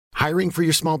Hiring for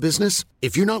your small business?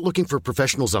 If you're not looking for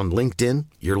professionals on LinkedIn,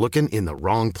 you're looking in the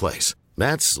wrong place.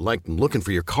 That's like looking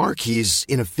for your car keys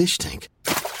in a fish tank.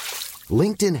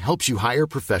 LinkedIn helps you hire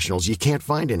professionals you can't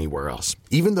find anywhere else,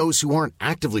 even those who aren't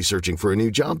actively searching for a new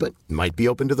job but might be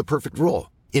open to the perfect role.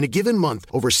 In a given month,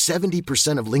 over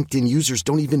 70% of LinkedIn users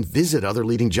don't even visit other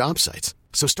leading job sites.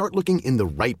 So start looking in the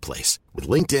right place. With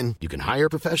LinkedIn, you can hire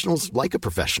professionals like a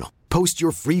professional. Post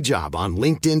your free job on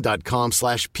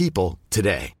linkedin.com/people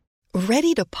today.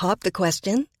 Ready to pop the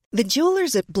question? The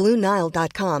jewelers at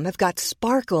BlueNile.com have got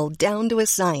sparkle down to a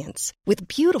science with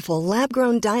beautiful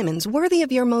lab-grown diamonds worthy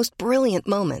of your most brilliant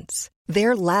moments.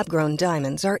 Their lab-grown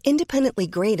diamonds are independently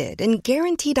graded and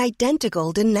guaranteed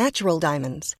identical to natural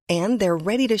diamonds, and they're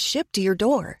ready to ship to your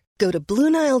door. Go to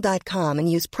BlueNile.com and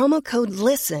use promo code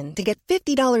LISTEN to get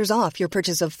 $50 off your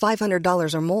purchase of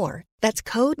 $500 or more. That's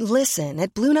code LISTEN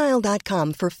at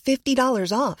BlueNile.com for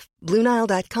 $50 off.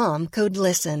 BlueNile.com, code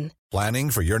LISTEN. Planning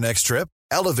for your next trip?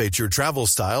 Elevate your travel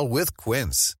style with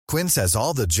Quince. Quince has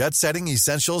all the jet-setting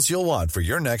essentials you'll want for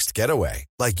your next getaway,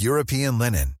 like European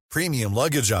linen, premium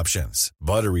luggage options,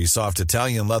 buttery soft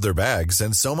Italian leather bags,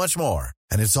 and so much more.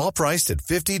 And it's all priced at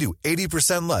 50 to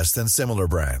 80% less than similar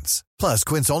brands. Plus,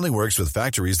 Quince only works with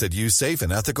factories that use safe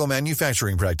and ethical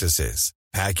manufacturing practices.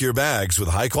 Pack your bags with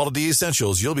high-quality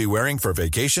essentials you'll be wearing for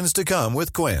vacations to come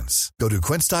with Quince. Go to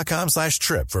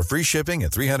quince.com/trip for free shipping and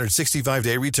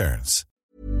 365-day returns.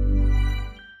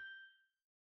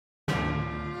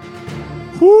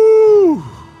 Woo!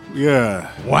 Yeah.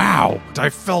 Wow. I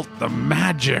felt the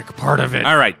magic part of it.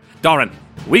 All right, Doran,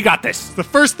 we got this. It's the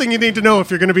first thing you need to know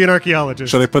if you're going to be an archaeologist.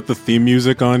 Should I put the theme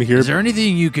music on here? Is there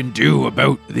anything you can do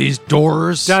about these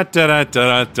doors? Da da da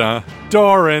da da.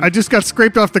 Doran. I just got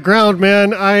scraped off the ground, man.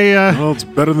 Well, it's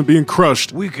better than being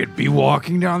crushed. We could be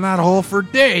walking down that hole for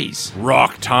days.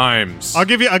 Rock times. I'll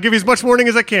give you as much warning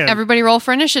as I can. Everybody roll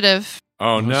for initiative.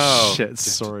 Oh no. Shit,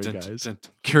 sorry guys.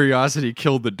 Curiosity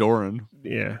killed the Doran.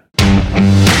 Yeah.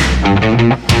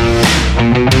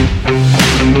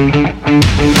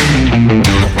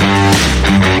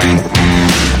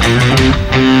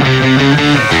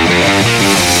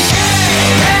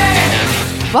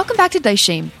 Welcome back to Dice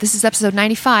Shame. This is episode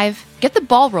 95. Get the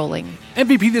ball rolling.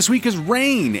 MVP this week is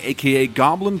Rain, aka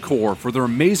Goblin Core, for their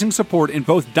amazing support in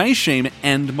both Dice Shame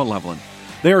and Malevolent.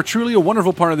 They are truly a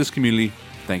wonderful part of this community.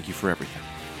 Thank you for everything.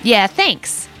 Yeah,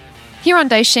 thanks. Here on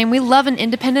Dice Shame, we love an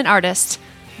independent artist.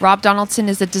 Rob Donaldson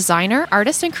is a designer,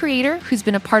 artist, and creator who's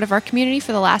been a part of our community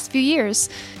for the last few years.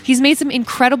 He's made some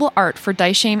incredible art for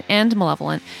Dice Shame and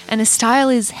Malevolent, and his style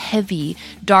is heavy,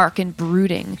 dark, and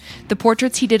brooding. The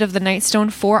portraits he did of the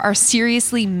Nightstone 4 are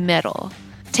seriously metal.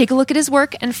 Take a look at his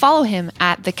work and follow him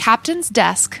at The Captain's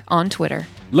Desk on Twitter.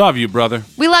 Love you, brother.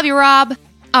 We love you, Rob.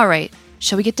 All right,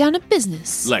 shall we get down to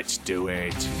business? Let's do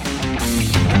it.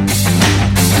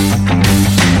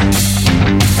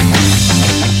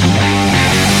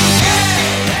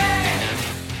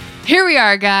 Here we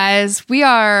are, guys. We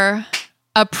are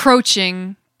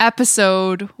approaching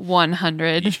episode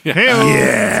 100.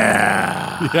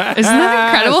 Yeah. Isn't that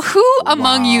incredible? Who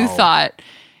among you thought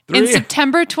in Three.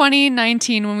 September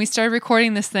 2019, when we started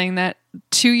recording this thing, that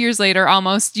 2 years later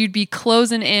almost, you'd be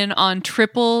closing in on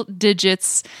triple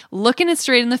digits, looking it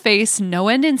straight in the face, no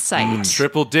end in sight.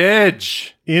 Triple dig.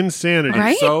 Insanity.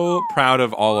 Right? So proud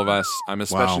of all of us. I'm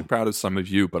especially proud of some of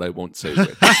you, but I won't say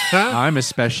which. I'm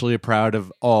especially proud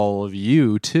of all of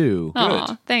you, too.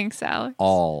 Aw, thanks, Alex.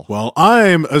 All. Well,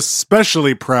 I'm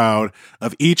especially proud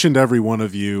of each and every one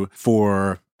of you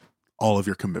for all of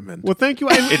your commitment. Well, thank you.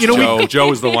 It's Joe.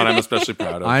 Joe is the one I'm especially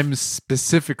proud of. I'm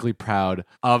specifically proud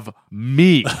of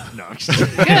me. No,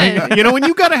 Good. when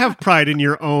you got to have pride in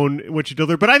your own, what you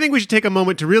deliver. But I think we should take a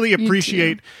moment to really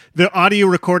appreciate the audio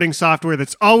recording software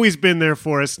that's always been there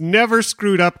for us, never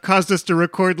screwed up, caused us to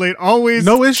record late, always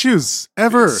No issues,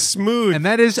 ever. smooth. And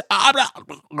that is...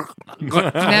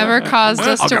 Never caused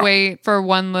us to wait for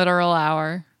 1 literal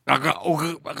hour.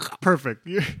 Perfect.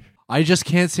 I just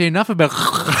can't say enough about...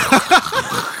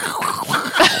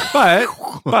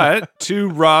 But to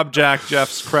Rob, Jack,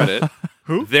 Jeff's credit,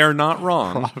 they're not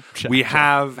wrong. We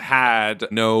have had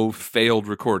no failed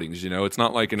recordings. It's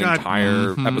not like an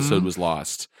entire episode was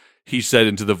lost. He said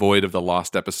into the void of the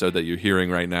lost episode that you're hearing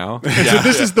right now. And so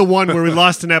this is the one where we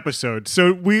lost an episode.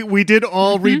 So we did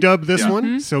all redub this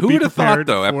one. So Who be would have thought, prepared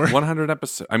though, for 100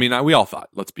 episodes? I mean, we all thought,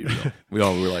 let's be real. We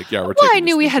all were like, yeah, we're Well, I taking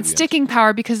knew this we thing had to the end. sticking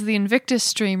power because of the Invictus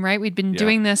stream, right? We'd been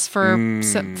doing this for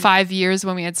 5 years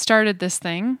when we had started this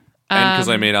thing. And because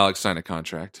I made Alex sign a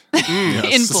contract.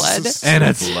 In blood. And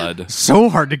it's Blood. so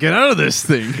hard to get out of this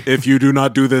thing. If you do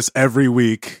not do this every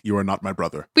week, you are not my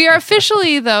brother. We are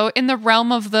officially, though, in the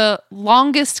realm of the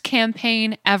longest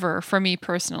campaign ever for me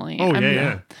personally. Oh,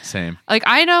 yeah. Same. Like,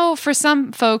 I know for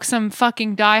some folks, some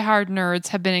fucking diehard nerds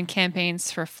have been in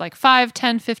campaigns for like 5,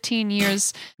 10, 15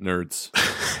 years. Nerds.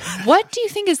 What do you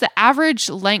think is the average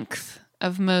length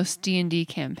of most D&D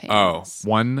campaigns? Oh.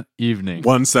 One evening.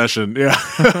 One session, yeah.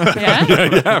 Yeah?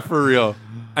 Yeah, for real.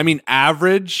 I mean,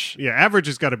 average. Yeah, average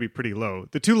has got to be pretty low.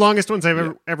 The two longest ones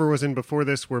I've ever was in before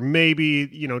this were maybe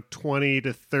 20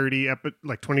 to 30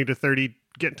 20 to 30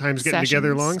 times getting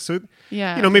together Sessions. long. So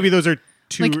Yeah. maybe those are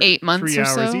 2 Like 8 months 3 or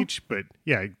hours so? each. But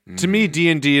yeah, To me,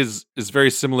 D&D is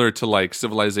very similar to like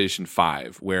Civilization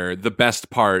 5, where the best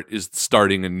part is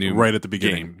starting a new Right at the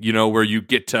beginning. game, where you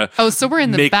get to Oh, so we're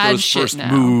in the make bad those shit first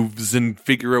now. moves and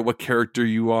figure out what character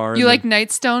you are. You and like then-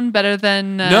 Nightstone better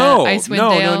than No, Icewind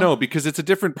no, Dale? no, because it's a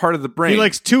different part of the brain. he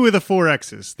likes 2 of the 4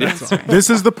 X's. That's all. This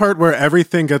is the part where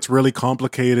everything gets really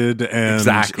complicated, and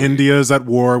Exactly. India's at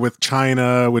war with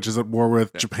China, which is at war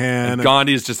with Japan. and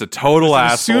Gandhi is just a total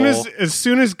asshole. As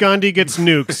soon as Gandhi gets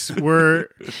nukes, we're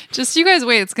Just you guys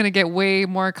wait, it's going to get way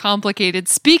more complicated.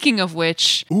 Speaking of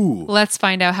which, let's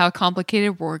find out how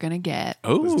complicated we're going to get.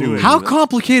 Oh, do it. How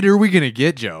complicated are we going to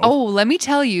get, Joe? Oh, let me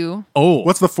tell you.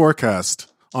 What's the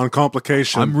forecast on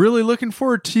complication? I'm really looking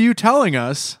forward to you telling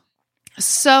us.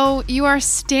 So you are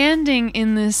standing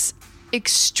in this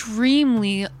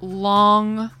extremely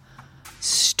long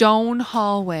stone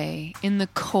hallway in the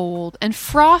cold, and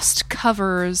frost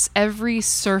covers every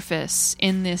surface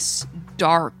in this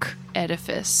dark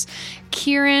edifice.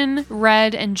 Kieran,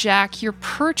 Red, and Jack, you're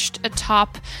perched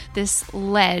atop this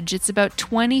ledge. It's about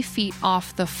 20 feet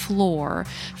off the floor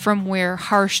from where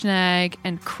Harshnag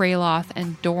and Kraloth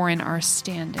and Doran are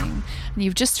standing. And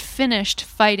you've just finished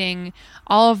fighting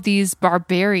all of these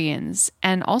barbarians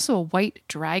and also a white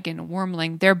dragon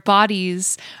wormling. Their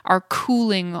bodies are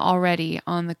cooling already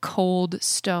on the cold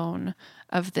stone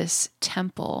of this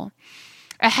temple.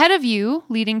 Ahead of you,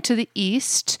 leading to the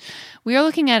east, we are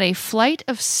looking at a flight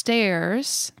of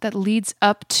stairs that leads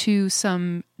up to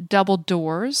some double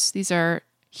doors. These are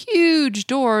huge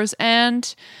doors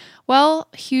and, well,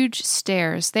 huge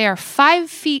stairs. They are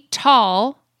 5 feet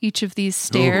tall, each of these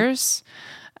stairs,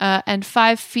 and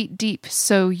 5 feet deep.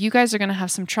 So you guys are going to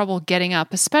have some trouble getting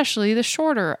up, especially the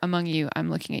shorter among you. I'm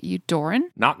looking at you,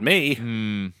 Doran. not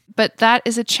me. But that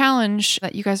is a challenge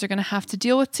that you guys are going to have to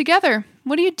deal with together.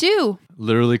 What do you do?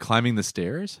 Literally climbing the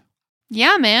stairs?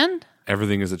 Yeah, man.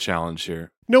 Everything is a challenge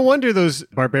here. no wonder those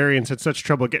barbarians had such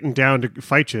trouble getting down to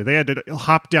fight you. They had to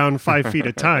hop down 5 feet at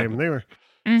a time. They were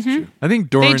I think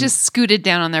Doran They just scooted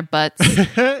down on their butts.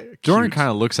 Doran kind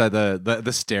of looks at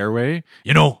the stairway,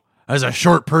 You know, as a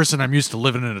short person, I'm used to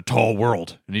living in a tall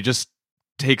world. and he just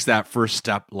takes that first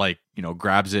step,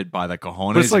 grabs it by the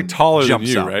cojones. But it's like and taller than jumps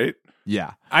you, up. right?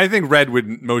 Yeah, I think Red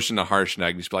would motion to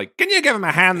Harshnag and just be like, "Can you give him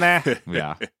a hand there?"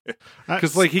 yeah.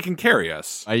 Because he can carry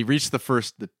us. I reached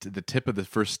the tip of the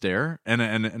first stair, and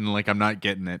I'm not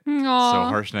getting it. Aw.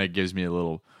 So Harshnag gives me a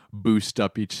little boost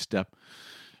up each step.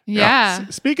 Yeah.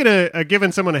 Speaking of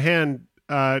giving someone a hand,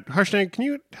 Harshnag, can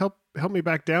you help me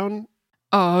back down?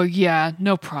 Oh, yeah,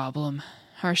 no problem.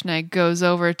 Harshnag goes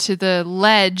over to the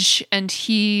ledge and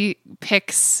he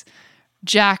picks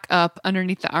Jack up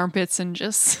underneath the armpits and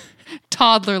just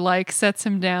toddler-like sets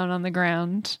him down on the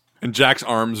ground. And Jack's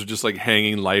arms are just like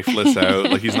hanging lifeless out,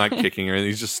 like he's not kicking or anything.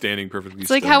 He's just standing perfectly It's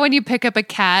like still. how when you pick up a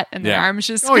cat and their Yeah. arms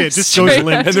just Oh, yeah, go it just goes straight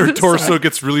limp. and their to the torso side.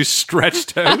 gets really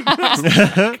stretched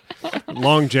out.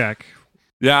 Long Jack.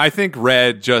 Yeah, I think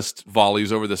Red just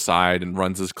volleys over the side and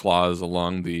runs his claws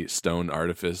along the stone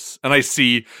artifice. And I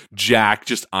see Jack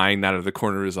just eyeing that out of the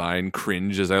corner of his eye and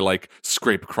cringe as I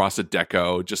scrape across a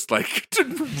deco, just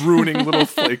ruining little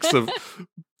flakes of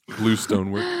blue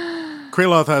stonework.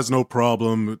 Kraloth has no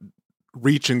problem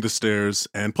reaching the stairs,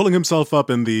 and pulling himself up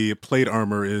in the plate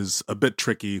armor is a bit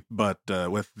tricky, but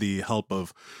with the help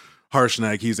of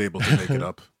Harshnag, he's able to make it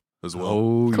up as well.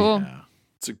 Oh, Cool. yeah.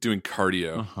 It's like doing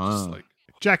cardio. Just like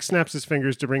Jack snaps his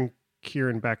fingers to bring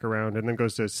Kieran back around and then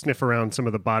goes to sniff around some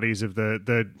of the bodies of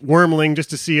the wormling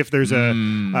just to see if there's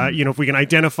if we can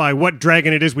identify what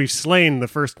dragon it is we've slain, the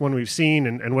first one we've seen,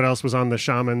 and what else was on the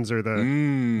shamans or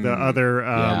the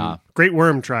other great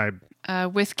worm tribe.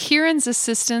 With Kieran's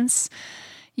assistance,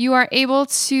 you are able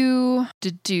to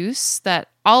deduce that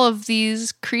all of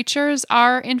these creatures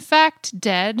are in fact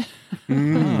dead.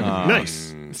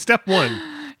 Nice. Step one.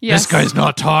 Yes. This guy's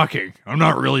not talking. I'm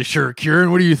not really sure.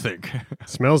 Kieran, what do you think?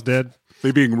 Smells dead.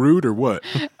 They being rude or what?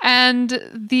 And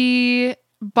the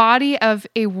body of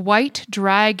a white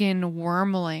dragon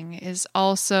wormling is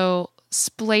also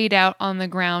splayed out on the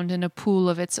ground in a pool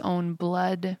of its own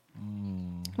blood.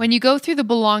 When you go through the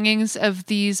belongings of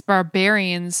these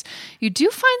barbarians, you do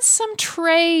find some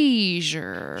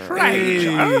treasure.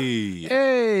 Hey.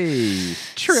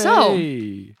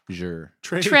 Trey,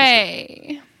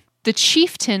 the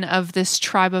chieftain of this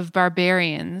tribe of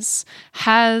barbarians,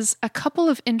 has a couple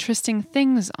of interesting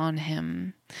things on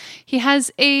him. He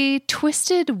has a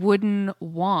twisted wooden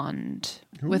wand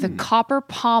with a copper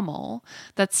pommel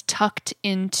that's tucked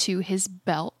into his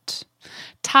belt.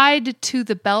 Tied to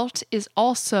the belt is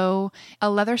also a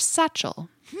leather satchel.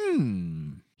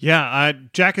 Yeah,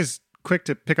 Jack is quick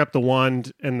to pick up the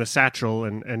wand and the satchel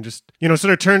and just, sort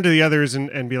of turn to the others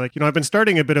and be like, I've been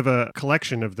starting a bit of a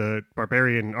collection of the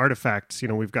barbarian artifacts.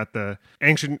 We've got the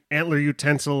ancient antler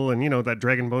utensil and, that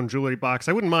dragon bone jewelry box.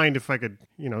 I wouldn't mind if I could,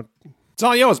 It's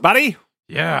all yours, buddy.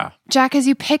 Yeah. Jack, as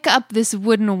you pick up this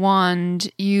wooden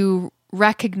wand, you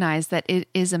recognize that it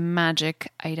is a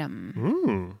magic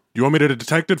item. You want me to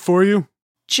detect it for you?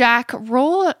 Jack,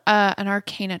 roll an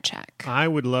Arcana check. I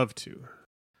would love to.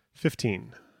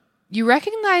 15. You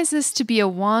recognize this to be a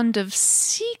wand of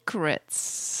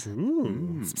secrets.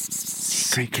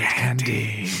 Secret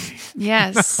candy.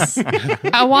 Yes.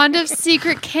 A wand of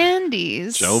secret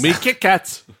candies. Show me Kit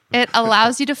Kats. It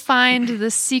allows you to find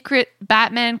the secret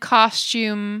Batman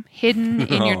costume hidden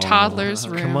in your toddler's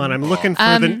room. Come on, I'm looking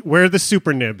for where are the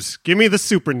super nibs? Give me the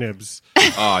super nibs.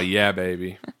 Oh, yeah,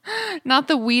 baby. Not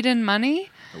the weed and money?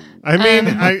 I mean,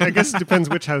 I guess it depends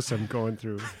which house I'm going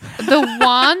through. The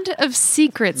Wand of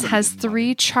Secrets has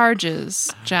 3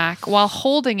 charges, Jack. While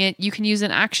holding it, you can use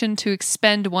an action to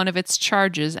expend one of its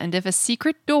charges, and if a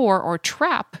secret door or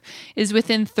trap is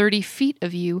within 30 feet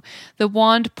of you, the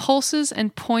wand pulses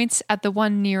and points at the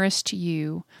one nearest to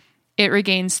you. It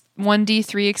regains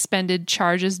 1d3 expended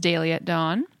charges daily at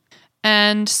dawn.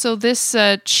 And so this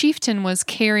chieftain was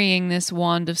carrying this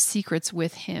Wand of Secrets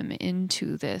with him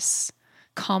into this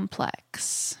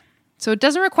complex. So it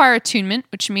doesn't require attunement,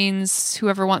 which means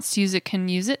whoever wants to use it can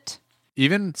use it.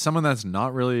 Even someone that's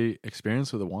not really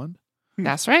experienced with a wand?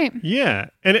 That's right. Yeah.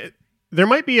 And there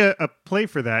might be a play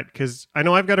for that, because I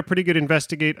know I've got a pretty good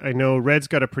investigate. I know Red's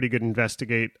got a pretty good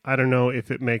investigate. I don't know if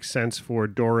it makes sense for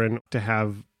Doran to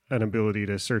have an ability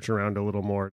to search around a little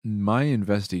more. My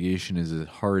investigation is a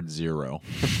hard 0.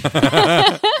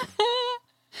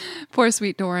 Poor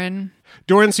sweet Doran.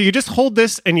 Doran, so you just hold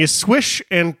this and you swish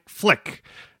and flick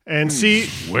and see.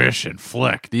 Swish and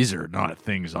flick. These are not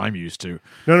things I'm used to.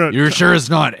 No. You're sure it's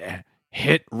not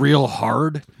hit real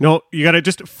hard? No, you got to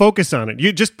just focus on it.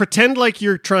 You just pretend like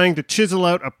you're trying to chisel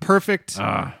out a perfect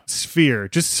sphere.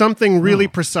 Just something really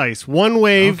precise. One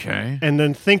wave. Okay. And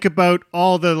then think about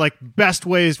all the best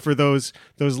ways for those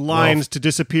lines to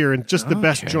disappear and just the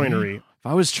best joinery. If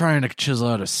I was trying to chisel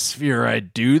out a sphere,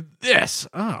 I'd do this.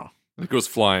 Oh. It goes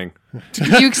flying.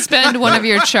 You expend one of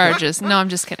your charges. No, I'm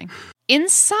just kidding.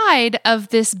 Inside of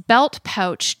this belt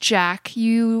pouch, Jack,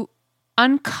 you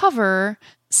uncover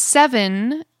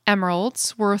 7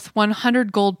 emeralds worth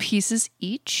 100 gold pieces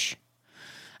each,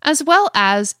 as well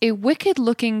as a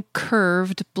wicked-looking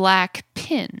curved black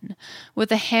pin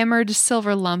with a hammered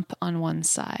silver lump on one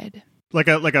side. Like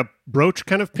a brooch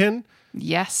kind of pin?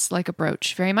 Yes, like a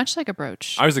brooch. Very much like a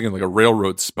brooch. I was thinking like a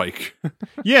railroad spike.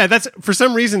 Yeah, that's for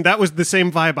some reason that was the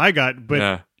same vibe I got,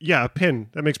 but yeah, a pin.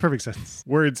 That makes perfect sense.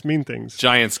 Words mean things.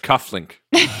 Giant's cufflink.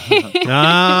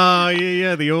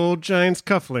 Yeah, the old Giant's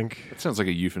cufflink. That sounds like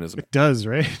a euphemism. It does,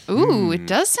 right? Ooh, it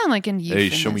does sound like an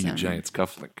euphemism. Hey, show me your Giant's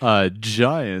cufflink.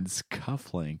 Giant's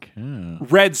cufflink. Yeah.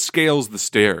 Red scales the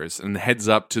stairs and heads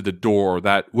up to the door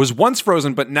that was once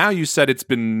frozen, but now you said it's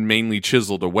been mainly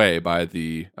chiseled away by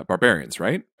the barbarians,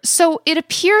 right? So it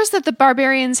appears that the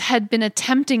barbarians had been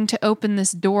attempting to open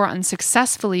this door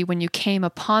unsuccessfully when you came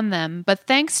upon them, but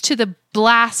thanks to the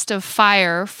blast of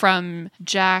fire from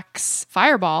Jack's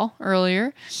fireball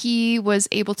earlier, he was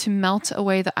able to melt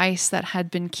away the ice that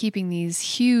had been keeping these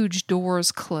huge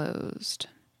doors closed.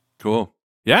 Cool.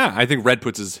 Yeah, I think Red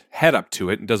puts his head up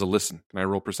to it and does a listen. Can I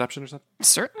roll perception or something?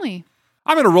 Certainly.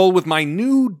 I'm going to roll with my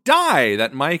new die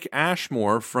that Mike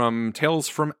Ashmore from Tales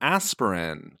from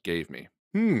Aspiran gave me.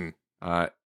 And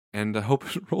I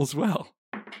hope it rolls well.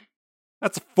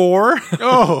 That's a 4.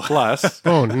 Plus.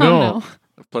 Oh, no.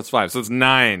 Plus 5. So it's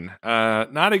 9.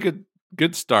 Not a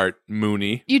good start,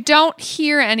 Mooney. You don't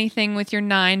hear anything with your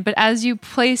 9, but as you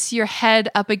place your head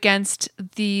up against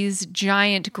these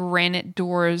giant granite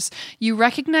doors, you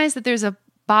recognize that there's a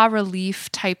bas-relief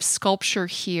type sculpture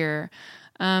here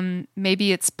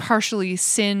Maybe it's partially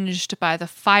singed by the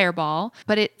fireball,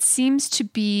 but it seems to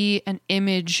be an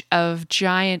image of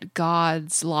giant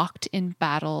gods locked in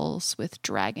battles with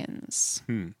dragons.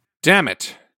 Damn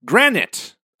it.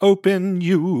 Granite, open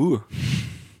you.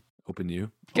 Open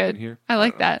you. Good. Open here. I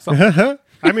like that.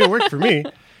 I mean, it worked for me.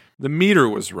 The meter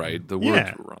was right. The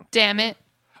words were wrong. Damn it.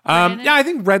 Yeah, I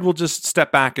think Red will just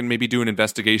step back and maybe do an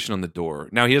investigation on the door.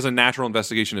 Now, he has a natural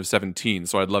investigation of 17,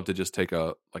 so I'd love to just take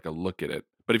a look at it.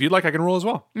 But if you'd like, I can roll as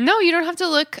well. No, you don't have to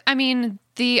look. I mean,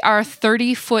 they are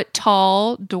 30-foot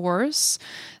tall doors.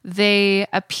 They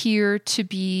appear to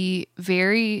be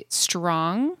very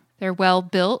strong. They're well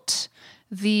built.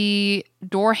 The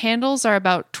door handles are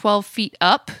about 12 feet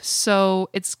up, so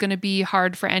it's going to be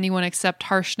hard for anyone except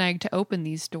Harshnag to open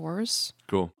these doors.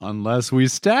 Cool. Unless we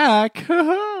stack.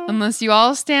 Unless you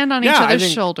all stand on each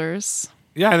other's shoulders.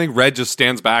 Yeah, I think Red just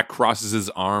stands back, crosses his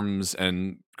arms,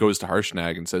 and goes to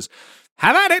Harshnag and says,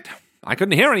 "Have at it. I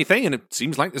couldn't hear anything, and it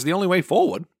seems like it's the only way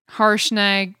forward."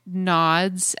 Harshnag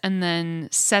nods and then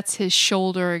sets his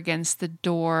shoulder against the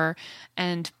door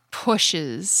and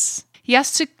pushes. He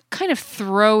has to kind of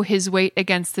throw his weight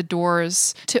against the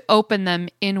doors to open them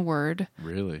inward.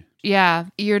 Really? Yeah.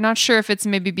 You're not sure if it's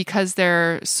maybe because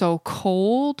they're so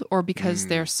cold or because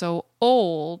they're so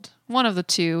old. One of the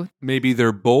two. Maybe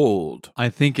they're bold. I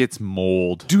think it's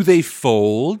mold. Do they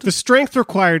fold? The strength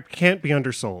required can't be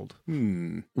undersold.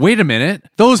 Wait a minute.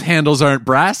 Those handles aren't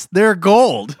brass. They're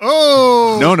gold.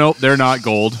 Oh! No, they're not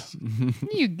gold.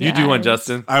 You You do one,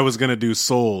 Justin. I was going to do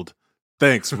sold.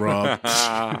 Thanks, Rob.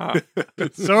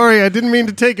 Sorry, I didn't mean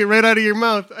to take it right out of your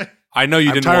mouth. I know you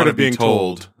I'm didn't tired want to of be being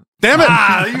told. Damn it!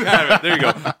 You have it. There you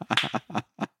go.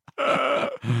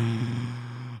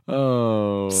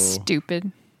 Oh.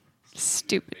 Stupid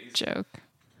joke.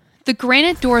 The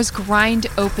granite doors grind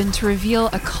open to reveal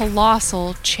a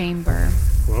colossal chamber.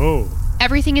 Whoa.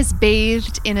 Everything is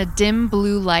bathed in a dim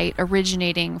blue light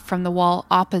originating from the wall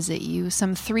opposite you,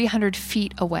 some 300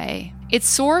 feet away. Its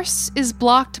source is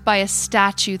blocked by a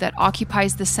statue that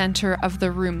occupies the center of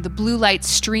the room, the blue light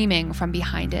streaming from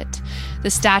behind it. The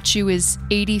statue is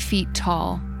 80 feet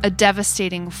tall, a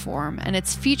devastating form, and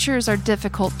its features are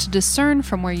difficult to discern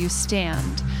from where you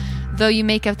stand. Though you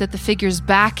make out that the figure's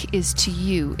back is to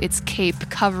you, its cape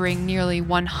covering nearly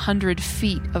 100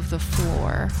 feet of the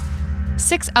floor.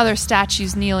 6 other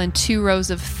statues kneel in 2 rows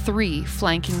of 3,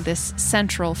 flanking this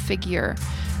central figure.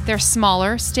 They're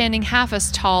smaller, standing half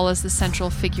as tall as the central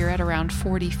figure at around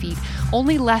 40 feet,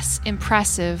 only less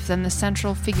impressive than the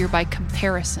central figure by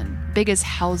comparison, big as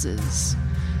houses.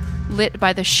 Lit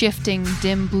by the shifting,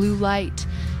 dim blue light,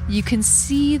 you can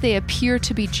see they appear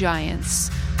to be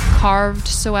giants, carved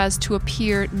so as to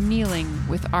appear kneeling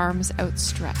with arms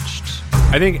outstretched.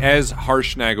 I think as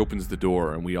Harshnag opens the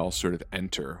door and we all sort of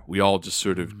enter, we all just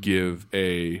sort of give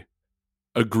a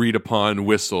agreed upon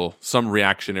whistle, some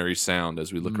reactionary sound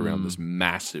as we look around this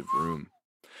massive room.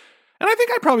 And I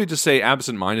think I'd probably just say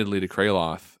absentmindedly to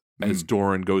Kraloth as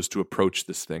Doran goes to approach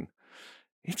this thing.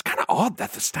 It's kind of odd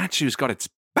that the statue's got its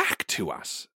back to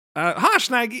us.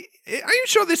 Harshnag, are you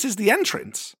sure this is the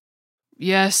entrance?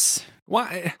 Yes.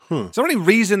 Why? Is there any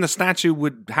reason the statue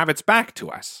would have its back to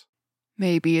us?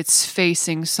 Maybe it's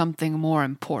facing something more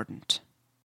important.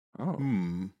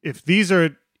 Oh. If these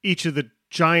are each of the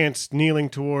giants kneeling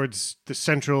towards the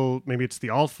central, maybe it's the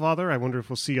Allfather. I wonder if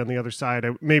we'll see on the other side.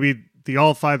 Maybe the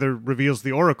Allfather reveals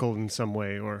the oracle in some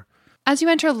way, or... As you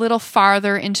enter a little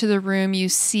farther into the room, you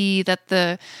see that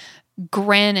the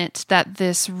granite that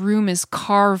this room is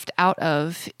carved out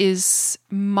of is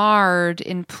marred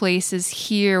in places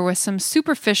here with some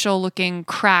superficial looking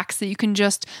cracks that you can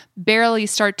just barely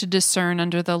start to discern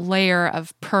under the layer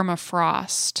of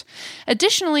permafrost.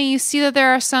 Additionally, you see that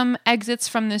there are some exits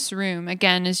from this room.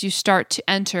 Again, as you start to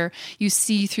enter, you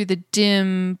see through the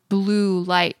dim blue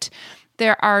light.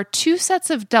 There are 2 sets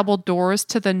of double doors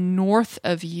to the north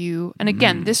of you. And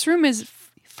again, this room is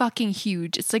fucking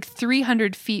huge. It's like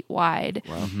 300 feet wide.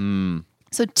 Wow.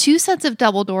 So 2 sets of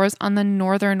double doors on the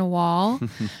northern wall,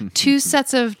 2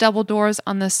 sets of double doors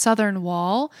on the southern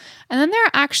wall, and then there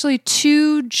are actually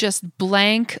 2 just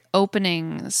blank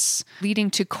openings leading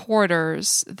to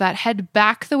corridors that head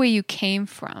back the way you came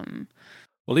from.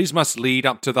 Well, these must lead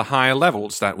up to the higher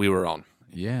levels that we were on.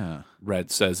 Yeah.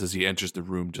 Red says as he enters the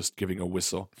room, just giving a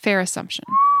whistle. Fair assumption.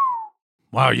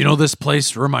 Wow, this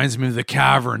place reminds me of the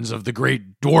caverns of the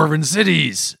great dwarven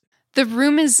cities. The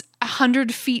room is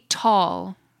 100 feet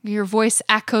tall. Your voice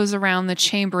echoes around the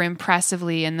chamber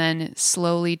impressively and then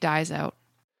slowly dies out.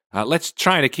 Let's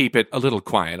try to keep it a little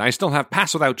quiet. I still have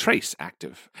Pass Without Trace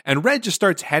active. And Red just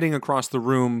starts heading across the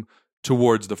room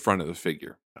towards the front of the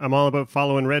figure. I'm all about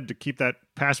following Red to keep that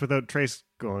pass without trace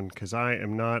going, because I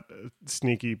am not a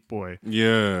sneaky boy.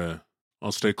 Yeah,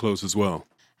 I'll stay close as well.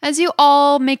 As you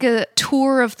all make a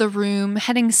tour of the room,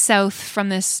 heading south from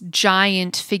this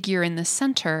giant figure in the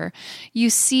center,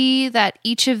 you see that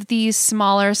each of these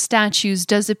smaller statues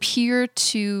does appear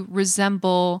to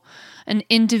resemble an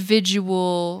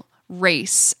individual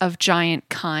race of giant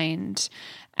kind.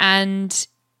 And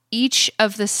each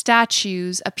of the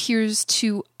statues appears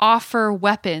to offer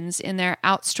weapons in their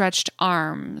outstretched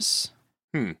arms.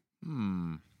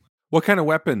 What kind of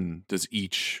weapon does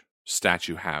each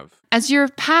statue have? As you're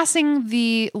passing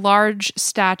the large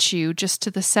statue just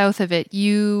to the south of it,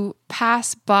 you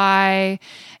pass by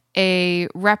a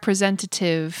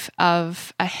representative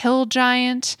of a hill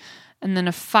giant, and then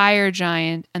a fire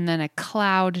giant, and then a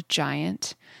cloud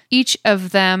giant. Each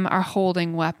of them are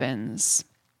holding weapons.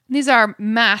 These are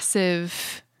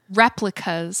massive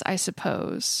replicas, I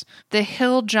suppose. The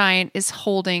hill giant is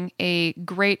holding a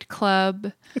great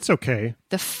club. It's okay.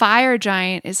 The fire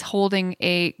giant is holding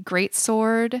a great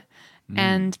sword,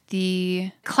 and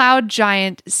the cloud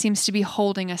giant seems to be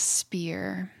holding a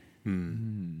spear.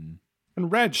 And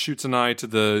Red shoots an eye to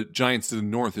the giants to the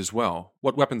north as well.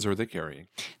 What weapons are they carrying?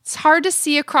 It's hard to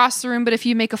see across the room, but if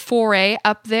you make a foray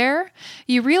up there,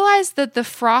 you realize that the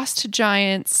frost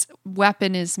giant's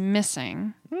weapon is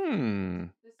missing.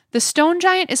 The stone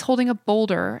giant is holding a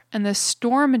boulder, and the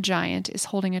storm giant is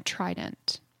holding a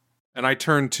trident. And I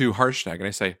turn to Harshnag and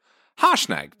I say,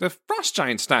 Harshnag, the frost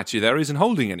giant statue there isn't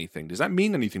holding anything. Does that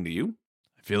mean anything to you?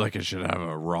 I feel like it should have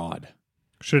a rod.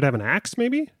 Should it have an axe,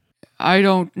 maybe? I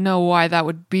don't know why that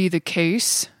would be the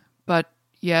case, but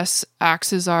yes,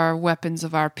 axes are weapons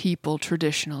of our people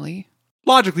traditionally.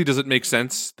 Logically, does it make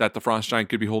sense that the frost giant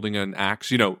could be holding an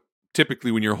axe? You know,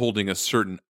 typically when you're holding a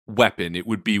certain weapon, it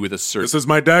would be with a certain... This is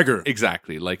my dagger.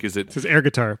 Exactly. Like, is it... This is air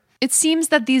guitar. It seems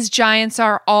that these giants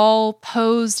are all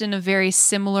posed in a very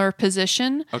similar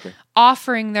position,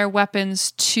 offering their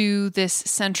weapons to this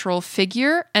central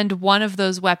figure, and one of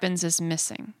those weapons is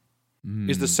missing.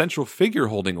 Is the central figure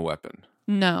holding a weapon?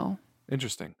 No.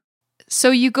 Interesting.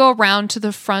 So you go around to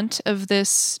the front of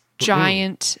this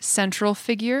giant central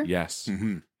figure. Yes.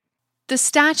 The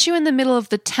statue in the middle of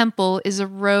the temple is a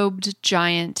robed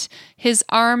giant, his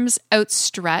arms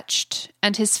outstretched,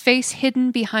 and his face hidden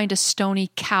behind a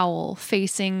stony cowl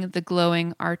facing the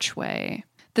glowing archway.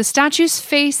 The statue's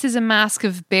face is a mask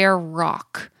of bare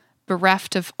rock,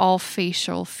 bereft of all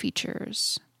facial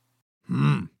features.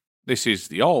 This is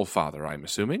the All-Father, I'm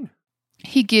assuming.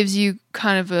 He gives you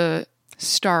kind of a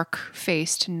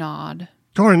stark-faced nod.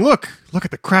 Doran, look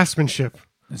at the craftsmanship.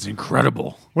 It's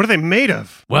incredible. What are they made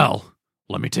of? Well,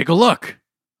 let me take a look.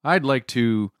 I'd like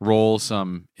to roll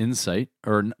some insight,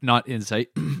 or not insight.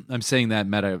 I'm saying that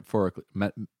metaphorically.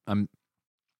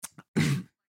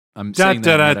 I'm saying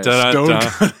that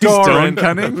Doran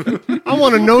cunning. I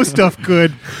want to know stuff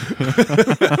good.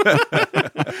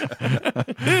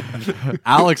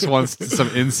 Alex wants some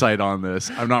insight on this.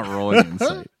 I'm not rolling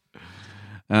insight.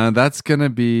 That's going to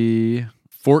be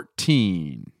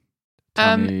 14.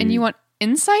 And you want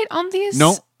insight on these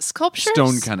sculptures?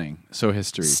 Stone cunning. So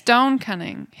history. Stone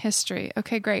cunning. History.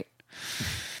 Okay, great.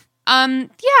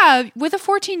 Yeah, with a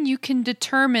 14, you can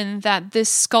determine that this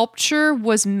sculpture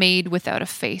was made without a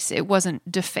face. It wasn't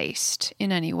defaced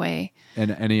in any way.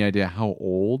 And any idea how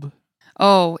old?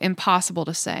 Oh, impossible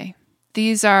to say.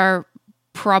 These are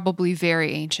probably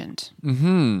very ancient.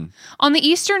 On the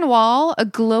eastern wall, a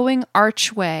glowing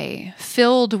archway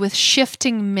filled with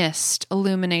shifting mist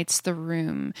illuminates the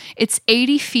room. It's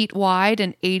 80 feet wide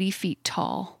and 80 feet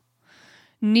tall.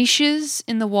 Niches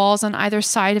in the walls on either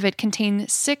side of it contain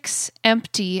 6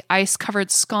 empty,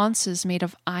 ice-covered sconces made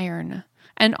of iron.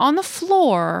 And on the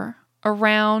floor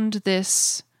around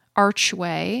this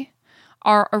archway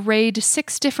are arrayed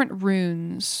 6 different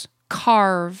runes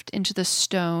carved into the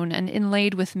stone and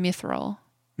inlaid with mithril.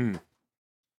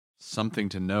 Something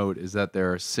to note is that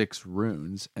there are 6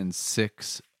 runes and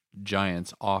 6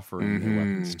 giants offering their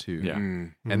weapons too. Yeah.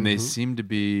 And they seem to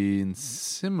be in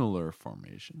similar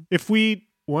formation. If we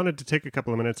wanted to take a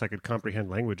couple of minutes, I could comprehend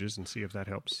languages and see if that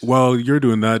helps. While you're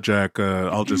doing that, Jack,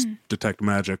 I'll just detect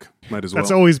magic. Might as well.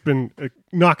 That's always been a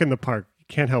knock in the park.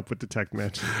 Can't help but detect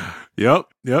magic. Yep,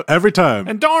 every time.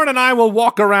 And Doran and I will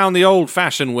walk around the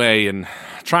old-fashioned way and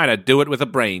try to do it with the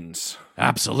brains.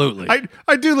 Absolutely.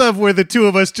 I do love where the two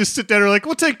of us just sit down and are like,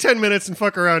 we'll take 10 minutes and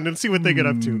fuck around and see what they get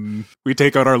up to. We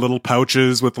take out our little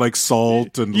pouches with like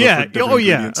salt and different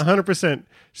ingredients. 100%.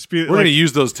 We're going to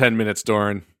use those 10 minutes,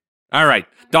 Doran. All right,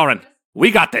 Doran,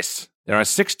 we got this. There are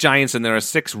 6 giants and there are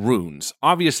 6 runes.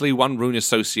 Obviously, one rune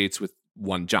associates with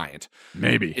one giant.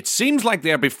 Maybe. It seems like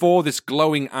they're before this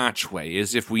glowing archway,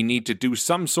 as if we need to do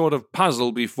some sort of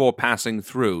puzzle before passing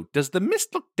through. Does the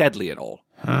mist look deadly at all?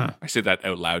 Huh. I say that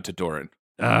out loud to Doran.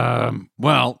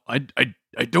 Well,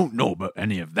 I don't know about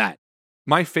any of that.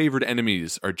 My favorite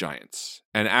enemies are giants,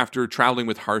 and after traveling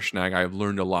with Harshnag, I have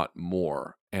learned a lot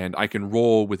more, and I can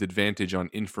roll with advantage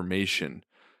on information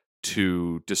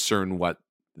to discern what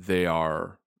they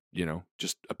are,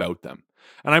 just about them.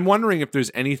 And I'm wondering if there's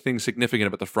anything significant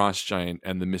about the frost giant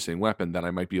and the missing weapon that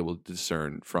I might be able to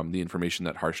discern from the information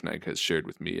that Harshnag has shared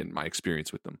with me and my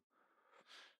experience with them.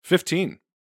 15.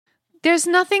 There's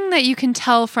nothing that you can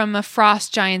tell from a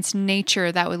frost giant's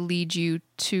nature that would lead you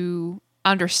to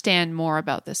understand more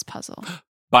about this puzzle.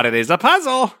 But it is a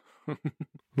puzzle!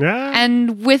 Yeah.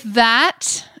 And with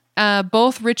that,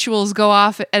 both rituals go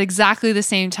off at exactly the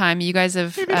same time. You guys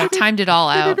have timed it all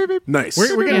out. Nice.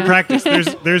 We're getting practice.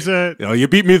 There's a... You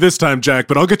beat me this time, Jack,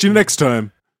 but I'll get you next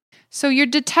time. So your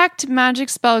detect magic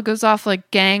spell goes off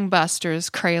like gangbusters,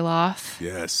 Kraloth.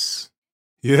 Yes.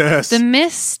 Yes. The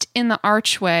mist in the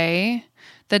archway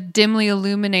that dimly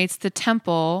illuminates the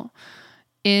temple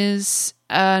is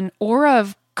an aura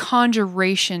of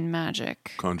conjuration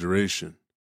magic. Conjuration.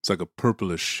 It's like a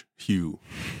purplish hue.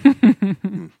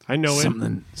 I know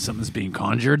it. Something's being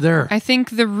conjured there. I think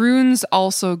the runes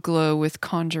also glow with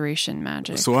conjuration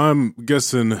magic. So I'm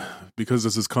guessing, because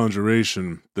this is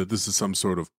conjuration, that this is some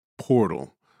sort of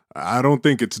portal. I don't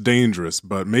think it's dangerous,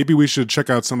 but maybe we should check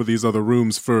out some of these other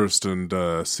rooms first and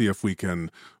see if we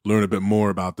can learn a bit more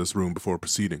about this room before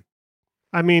proceeding.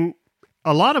 I mean,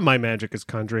 a lot of my magic is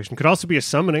conjuration. Could also be a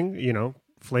summoning,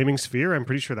 flaming sphere. I'm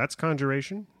pretty sure that's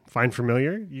conjuration. Find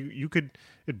familiar. You could,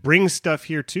 it brings stuff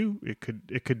here too. It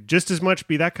could just as much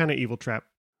be that kind of evil trap.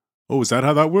 Oh, is that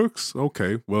how that works?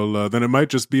 Okay, well, then it might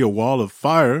just be a wall of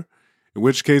fire, in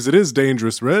which case it is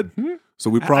dangerous, Red. Hmm? So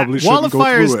we probably shouldn't wall of go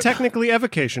fire through is it. technically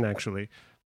evocation, actually.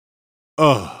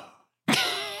 Ugh.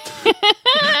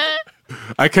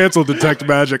 I canceled detect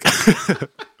magic.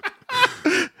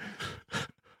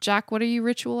 Jack, what are you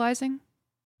ritualizing?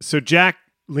 So Jack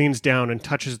leans down and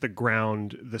touches the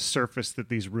ground, the surface that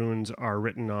these runes are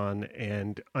written on,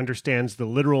 and understands the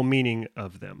literal meaning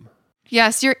of them.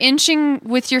 Yes, you're inching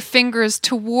with your fingers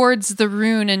towards the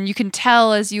rune, and you can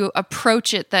tell as you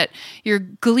approach it that you're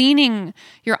gleaning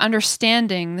your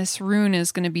understanding. This rune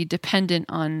is going to be dependent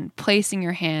on placing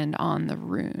your hand on the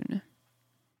rune.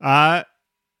 Yeah,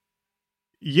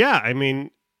 I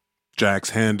mean... Jack's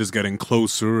hand is getting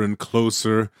closer and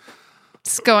closer.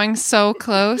 It's going so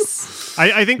close.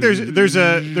 I think there's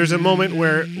a moment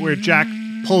where Jack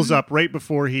pulls up right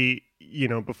before he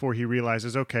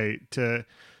realizes, okay, to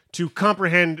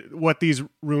comprehend what these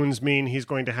runes mean, he's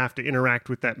going to have to interact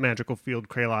with that magical field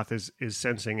Kraloth is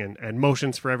sensing and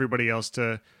motions for everybody else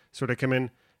to sort of come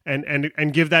in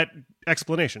and give that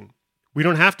explanation. We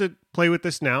don't have to play with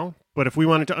this now, but if we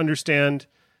wanted to understand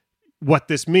what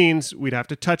this means, we'd have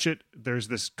to touch it. There's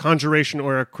this conjuration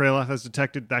aura Kraloth has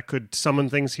detected that could summon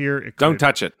things here. Don't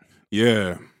touch it.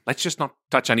 Yeah. Let's just not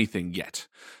touch anything yet.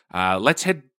 Let's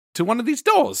head to one of these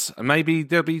doors. Maybe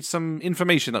there'll be some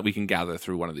information that we can gather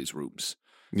through one of these rooms.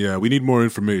 Yeah, we need more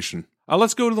information.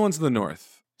 Let's go to the ones to the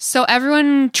north. So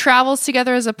everyone travels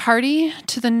together as a party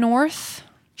to the north.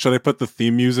 Should I put the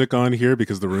theme music on here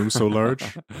because the room's so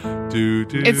large?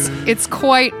 It's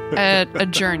quite a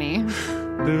journey.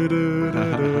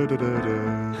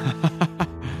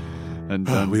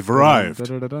 And We've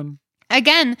arrived.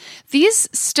 Again, these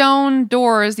stone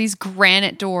doors, these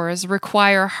granite doors,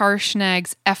 require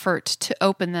Harshnag's effort to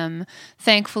open them.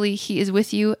 Thankfully, he is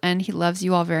with you and he loves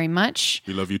you all very much.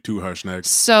 We love you too, Harshnag.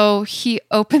 So he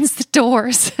opens the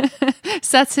doors,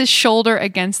 sets his shoulder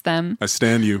against them. I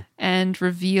stand you. And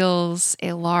reveals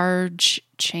a large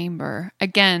chamber.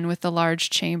 Again, with the large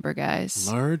chamber, guys.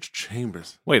 Large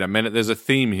chambers. Wait a minute, there's a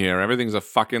theme here. Everything's a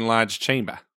fucking large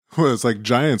chamber. Well, it's like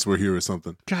giants were here or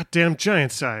something. Goddamn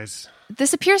giant size.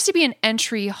 This appears to be an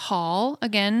entry hall,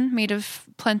 again, made of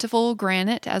plentiful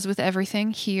granite, as with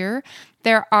everything here.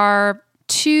 There are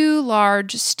 2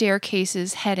 large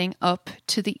staircases heading up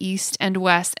to the east and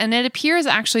west, and it appears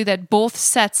actually that both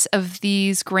sets of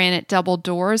these granite double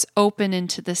doors open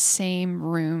into the same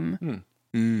room.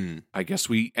 I guess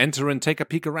we enter and take a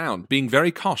peek around, being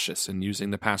very cautious and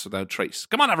using the pass without trace.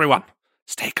 Come on, everyone.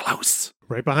 Stay close.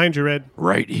 Right behind you, Red.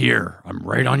 Right here. I'm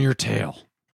right on your tail.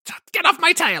 Get off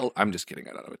my tail. I'm just kidding.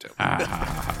 I don't have a tail.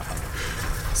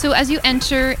 So as you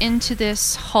enter into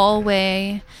this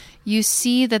hallway, you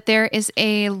see that there is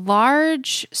a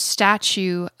large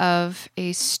statue of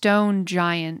a stone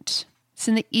giant. It's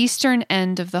in the eastern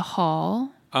end of the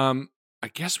hall. I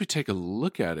guess we take a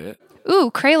look at it.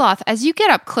 Ooh, Kraloth, as you get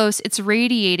up close, it's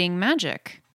radiating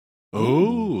magic.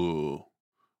 Oh,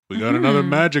 we got another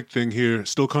magic thing here.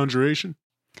 Still conjuration?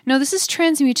 No, this is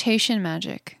transmutation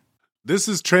magic. This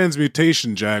is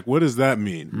transmutation, Jack. What does that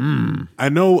mean? I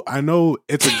know.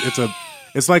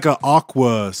 It's like a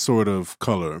aqua sort of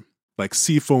color, like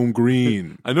seafoam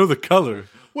green. I know the color.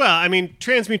 Well, I mean,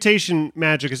 transmutation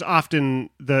magic is often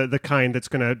the kind that's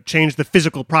going to change the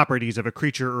physical properties of a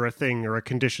creature or a thing or a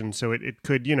condition. So it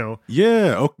could,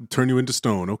 Yeah, turn you into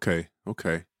stone. Okay.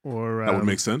 Or That would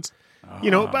make sense.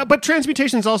 But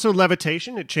transmutation is also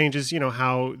levitation. It changes,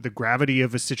 how the gravity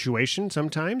of a situation.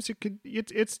 Sometimes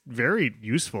it's very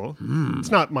useful.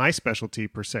 It's not my specialty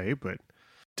per se, but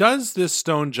Does this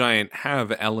stone giant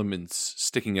have elements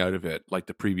sticking out of it like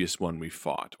the previous one we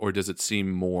fought, or does it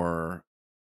seem more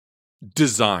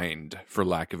designed, for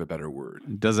lack of a better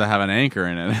word? Does it have an anchor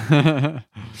in it?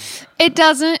 It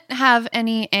doesn't have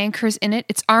any anchors in it.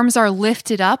 Its arms are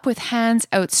lifted up with hands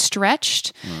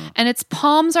outstretched, and its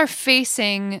palms are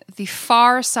facing the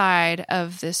far side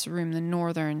of this room, the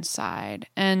northern side.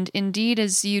 And indeed,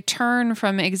 as you turn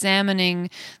from examining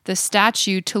the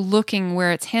statue to looking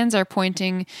where its hands are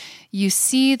pointing, you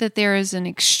see that there is an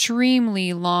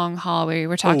extremely long hallway.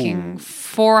 We're talking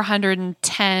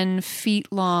 410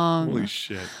 feet long. Holy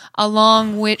shit.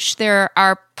 Along which there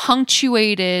are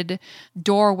punctuated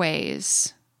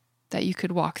doorways that you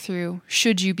could walk through,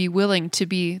 should you be willing to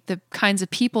be the kinds of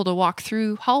people to walk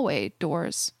through hallway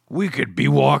doors. We could be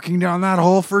walking down that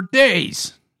hall for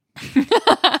days.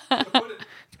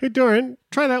 hey, Doran,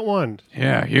 try that wand.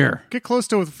 Yeah, here. Get close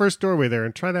to the first doorway there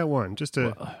and try that wand. Just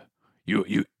to... You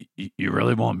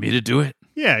really want me to do it?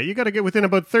 Yeah, you got to get within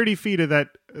about 30 feet of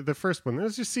the first one.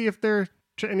 Let's just see if there are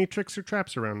any tricks or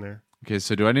traps around there. Okay,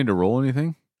 so do I need to roll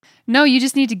anything? No, you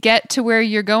just need to get to where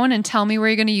you're going and tell me where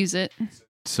you're going to use it.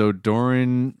 So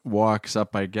Doran walks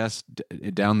up, I guess,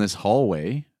 down this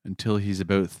hallway until he's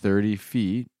about 30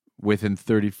 feet, within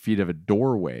 30 feet of a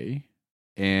doorway,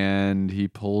 and he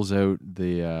pulls out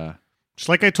the... Just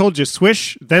like I told you,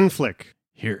 swish, then flick.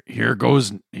 Here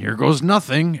goes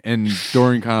nothing. And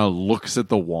Doran kind of looks at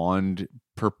the wand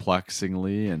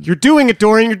perplexingly and... You're doing it,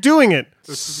 Doran, you're doing it!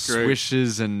 This is great.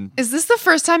 Swishes and... Is this the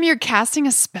first time you're casting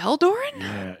a spell, Doran?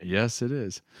 Yeah, yes, it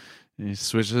is. And he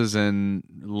swishes and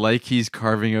like he's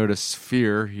carving out a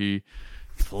sphere, he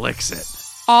flicks it.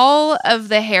 All of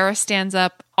the hair stands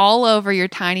up all over your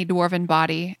tiny dwarven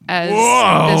body as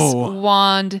this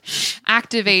wand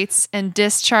activates and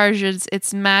discharges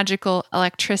its magical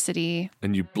electricity.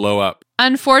 And you blow up.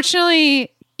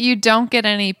 Unfortunately, you don't get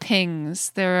any pings.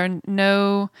 There are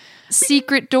no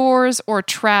secret doors or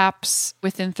traps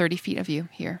within 30 feet of you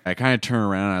here. I kind of turn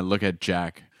around and I look at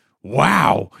Jack.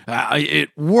 Wow,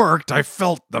 it worked. I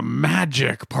felt the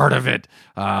magic part of it,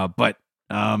 but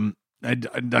I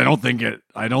don't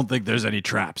think there's any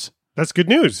traps. That's good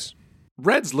news.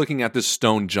 Red's looking at this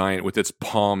stone giant with its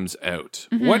palms out.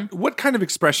 What kind of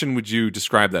expression would you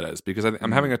describe that as? Because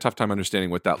I'm having a tough time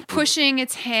understanding what that... Pushing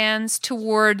its hands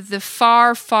toward the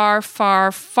far, far,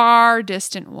 far, far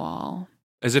distant wall.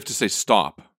 As if to say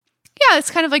stop. Yeah,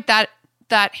 it's kind of like that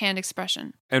hand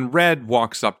expression. And Red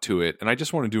walks up to it, and I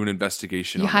just want to do an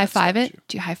investigation. You on high that five statue. it?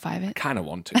 Do you high five it? I kind of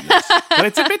want to, yes. But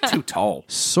it's a bit too tall.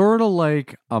 Sort of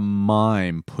like a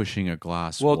mime pushing a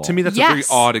glass wall. Well, to me, that's a very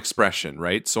odd expression,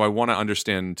 right? So I want to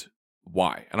understand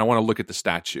why. And I want to look at the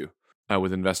statue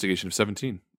with investigation of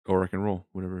 17. Or I can roll,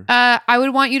 whatever. I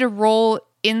would want you to roll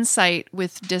insight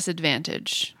with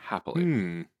disadvantage.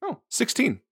 Happily.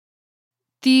 16.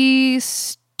 The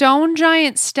stone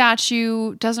giant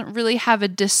statue doesn't really have a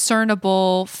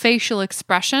discernible facial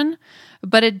expression,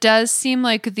 but it does seem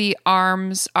like the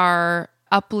arms are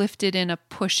uplifted in a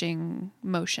pushing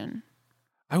motion.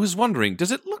 I was wondering,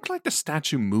 does it look like the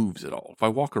statue moves at all if I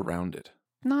walk around it?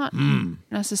 Not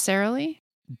necessarily.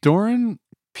 Doran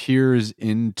peers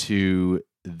into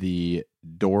the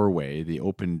doorway, the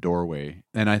open doorway.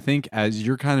 And I think as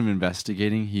you're kind of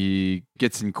investigating, he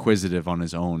gets inquisitive on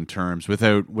his own terms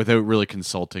without really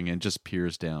consulting and just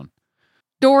peers down.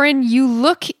 Doran, you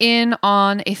look in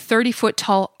on a 30-foot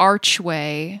tall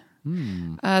archway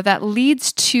that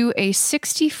leads to a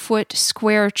 60-foot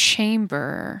square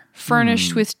chamber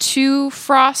furnished with 2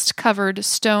 frost-covered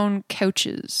stone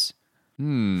couches.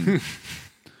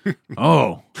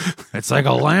 Oh, it's like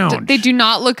a lounge. They do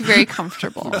not look very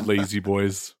comfortable. Lazy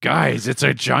boys. Guys, it's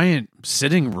a giant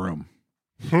sitting room.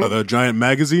 Are there giant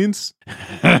magazines?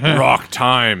 Rock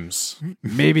Times.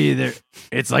 Maybe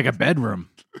it's like a bedroom.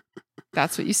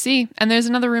 That's what you see. And there's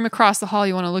another room across the hall.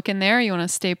 You want to look in there? Or you want to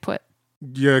stay put?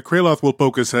 Yeah, Kraloth will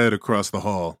poke his head across the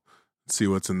hall. see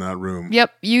what's in that room.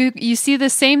 Yep, you see the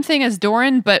same thing as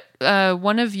Doran, but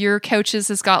one of your couches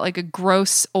has got like a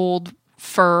gross old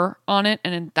fur on it,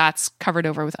 and that's covered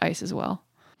over with ice as well.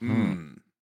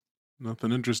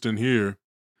 Nothing interesting here.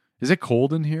 Is it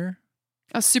cold in here?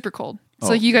 Oh, super cold. Oh.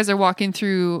 So you guys are walking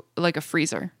through like a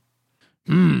freezer.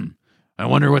 I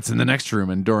wonder what's in the next room.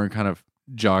 And Doran kind of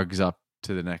jogs up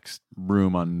to the next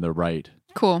room on the right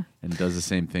Cool. and does the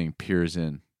same thing, peers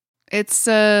in. It's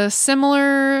a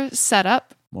similar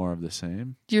setup. More of the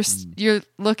same. You're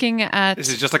looking at This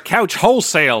is just a couch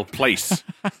wholesale place.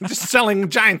 Just selling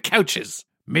giant couches.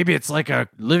 Maybe it's like a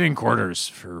living quarters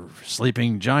for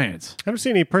sleeping giants. I don't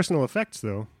see any personal effects,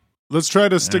 though. Let's try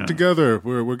to stick together.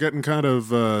 We're getting kind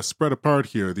of spread apart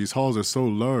here. These halls are so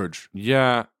large.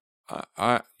 Yeah.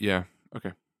 Yeah.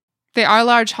 Okay. They are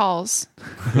large halls.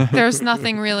 There's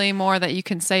nothing really more that you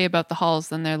can say about the halls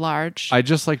than they're large. I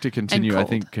just like to continue. I cold.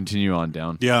 think continue on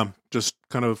down. Yeah, just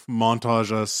kind of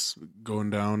montage us going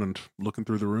down and looking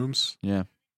through the rooms. Yeah.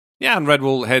 Yeah, and Red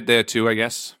will head there too, I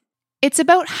guess. It's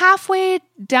about halfway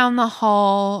down the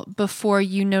hall before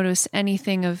you notice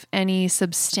anything of any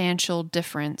substantial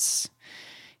difference.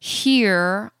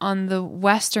 Here on the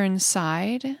western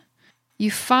side, you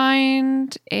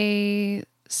find a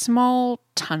small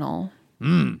tunnel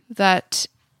that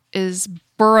is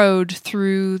burrowed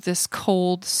through this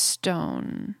cold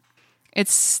stone.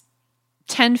 It's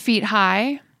 10 feet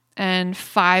high and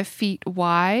 5 feet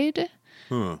wide.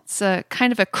 Huh. It's a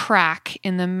kind of a crack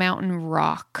in the mountain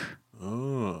rock.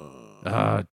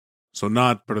 Oh. So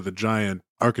not part of the giant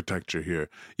architecture here.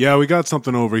 Yeah, we got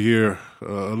something over here, a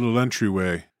little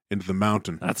entryway into the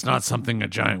mountain. That's not something a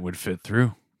giant would fit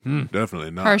through.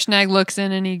 Definitely not. Harshnag looks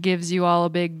in and he gives you all a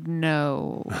big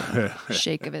no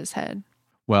shake of his head.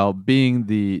 Well, being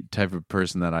the type of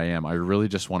person that I am, I really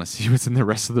just want to see what's in the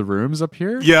rest of the rooms up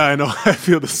here. Yeah, I know. I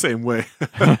feel the same way.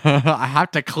 I have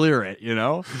to clear it, you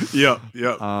know? Yeah.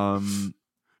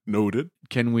 Noted.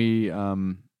 Can we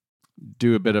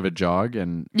do a bit of a jog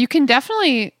and You can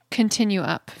definitely continue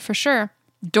up, for sure.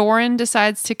 Doran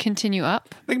decides to continue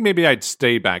up. I think maybe I'd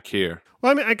stay back here.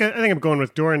 Well, I mean, I think I'm going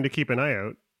with Doran to keep an eye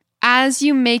out. As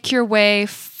you make your way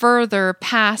further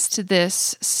past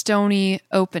this stony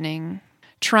opening,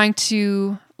 trying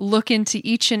to look into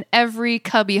each and every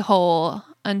cubby hole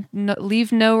and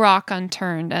leave no rock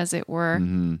unturned, as it were,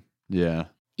 yeah.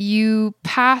 you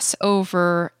pass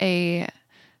over a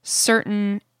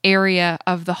certain area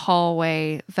of the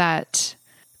hallway that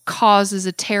causes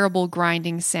a terrible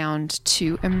grinding sound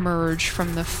to emerge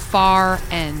from the far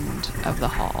end of the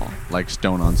hall. Like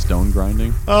stone on stone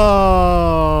grinding?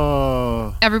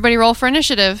 Oh. Everybody roll for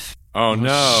initiative. Oh,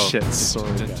 no. Shit,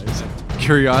 sorry guys.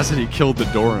 Curiosity killed the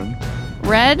Doran.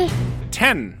 Red,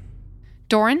 10.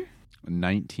 Doran,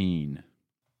 19.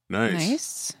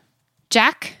 nice.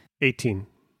 Jack, 18.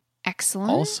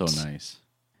 excellent. Also nice.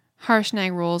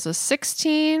 Harshnag rolls a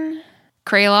 16.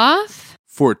 Kraloth,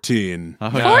 14.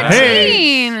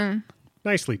 14.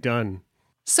 Nicely done.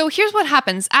 So here's what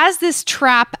happens. As this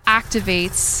trap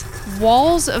activates,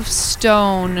 walls of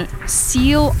stone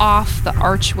seal off the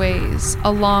archways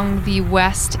along the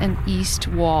west and east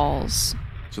walls.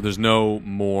 So there's no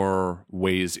more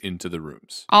ways into the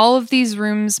rooms. All of these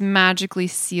rooms magically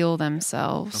seal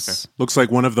themselves. Looks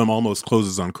like one of them almost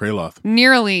closes on Kraloth.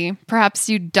 Nearly. Perhaps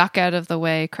you duck out of the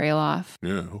way, Kraloth.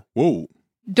 Yeah. Whoa.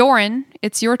 Doran,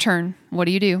 it's your turn. What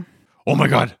do you do? Oh my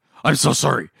god, I'm so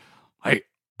sorry.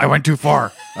 I went too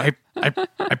far. I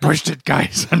pushed it,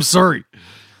 guys. I'm sorry.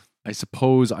 I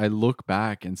suppose I look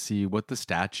back and see what the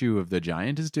statue of the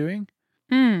giant is doing.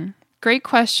 Great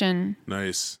question.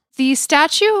 Nice. The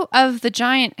statue of the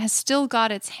giant has still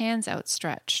got its hands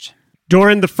outstretched.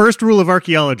 Doran, the first rule of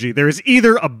archaeology. There is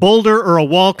either a boulder or a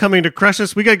wall coming to crush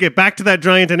us. We got to get back to that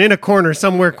giant and in a corner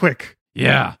somewhere quick.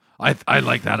 Yeah, I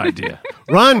like that idea.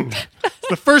 Run! It's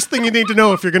the first thing you need to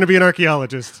know if you're going to be an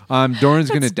archaeologist. Doran's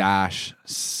going to dash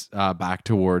back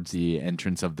towards the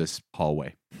entrance of this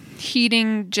hallway.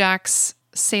 Heeding Jack's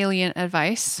salient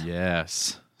advice.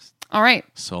 Yes. All right,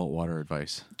 Saltwater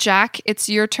advice. Jack, it's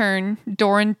your turn.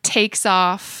 Doran takes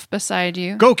off beside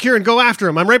you. Go, Kieran, go after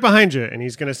him. I'm right behind you. And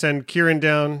he's going to send Kieran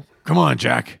down. Come on,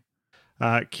 Jack.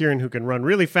 Kieran, who can run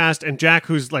really fast, and Jack,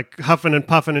 who's like huffing and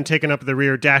puffing and taking up the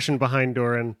rear, dashing behind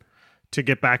Doran to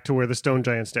get back to where the stone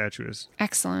giant statue is.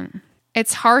 Excellent.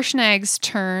 It's Harshnag's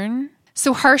turn.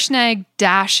 So Harshnag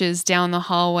dashes down the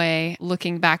hallway,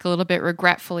 looking back a little bit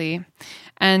regretfully.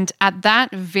 And at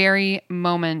that very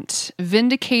moment,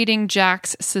 vindicating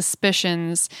Jack's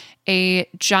suspicions, a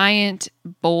giant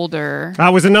boulder That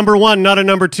was a number 1, not a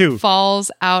number 2.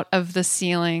 falls out of the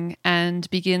ceiling and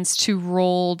begins to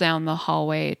roll down the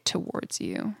hallway towards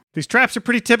you. These traps are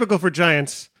pretty typical for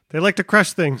giants. They like to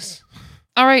crush things.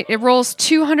 All right, it rolls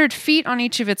 200 feet on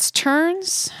each of its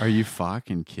turns. Are you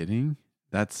fucking kidding?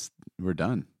 We're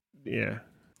done. Yeah.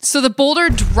 So the boulder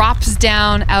drops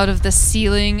down out of the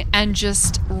ceiling and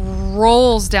just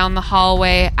rolls down the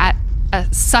hallway at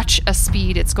such a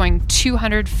speed. It's going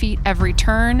 200 feet every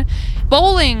turn.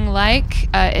 Bowling-like,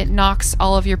 it knocks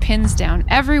all of your pins down.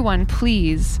 Everyone,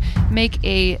 please make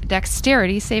a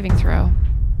dexterity saving throw.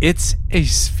 It's a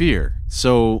sphere,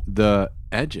 so the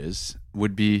edges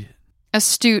would be...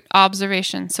 Astute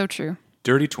observation. So true.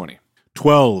 Dirty 20.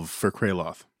 12 for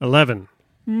Kraloth. 11.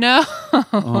 No,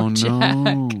 Oh, Jack.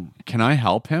 no. Can I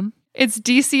help him? It's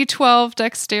DC 12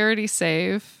 dexterity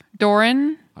save.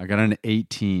 Doran? I got an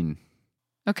 18.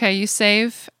 Okay, you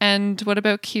save. And what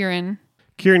about Kieran?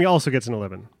 Kieran also gets an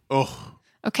 11. Oh,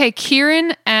 Okay,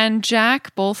 Kieran and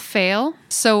Jack both fail.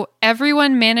 So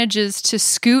everyone manages to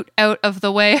scoot out of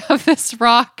the way of this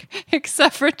rock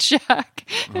except for Jack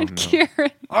and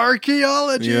Kieran.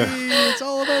 Archaeology! Yeah. It's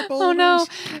all about boulders. Oh no.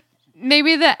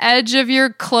 Maybe the edge of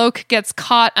your cloak gets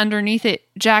caught underneath it.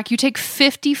 Jack, you take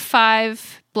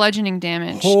 55 bludgeoning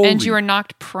damage and you are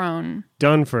knocked prone.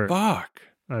 Done for. Fuck.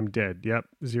 I'm dead. Yep.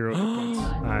 0 hit points.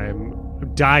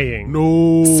 I'm dying.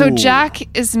 no. So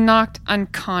Jack is knocked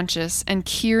unconscious and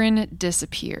Kieran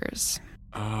disappears.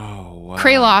 Oh, wow.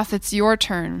 Kraloth, it's your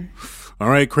turn. All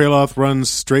right, Kraloth runs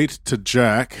straight to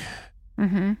Jack,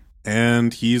 Mm-hmm.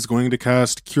 and he's going to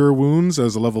cast Cure Wounds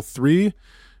as a level 3,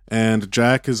 and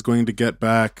Jack is going to get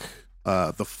back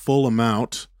the full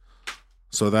amount.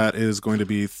 So that is going to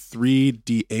be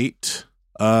 3d8.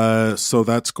 So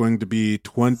that's going to be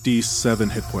 27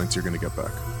 hit points you're going to get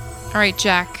back. All right,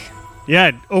 Jack. Yeah,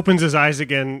 it opens his eyes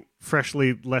again,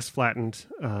 freshly less flattened.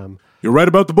 You're right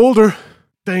about the boulder.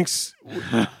 Thanks.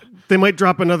 They might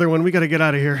drop another one. We got to get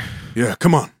out of here. Yeah,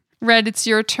 come on. Red, it's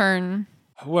your turn.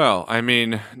 Well, I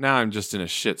mean, now I'm just in a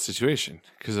shit situation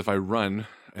because if I run,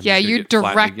 I'm Yeah, just gonna you're get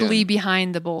flattened directly again.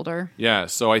 behind the boulder. Yeah,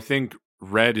 so I think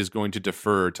Red is going to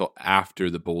defer till after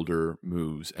the boulder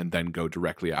moves and then go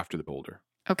directly after the boulder.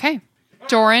 Okay.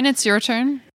 Doran, it's your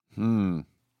turn. Hmm.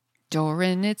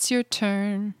 Doran, it's your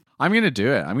turn. I'm going to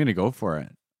do it. I'm going to go for it.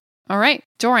 All right.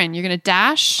 Doran, you're going to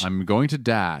dash. I'm going to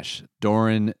dash.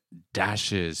 Doran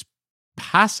dashes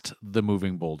past the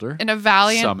moving boulder. In a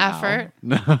valiant somehow. effort.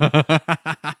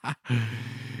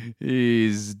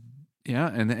 He's... Yeah,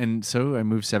 and so I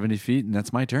move 70 feet, and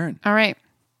that's my turn. All right.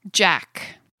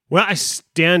 Jack. Well, I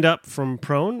stand up from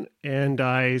prone and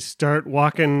I start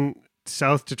walking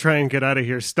south to try and get out of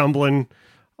here, stumbling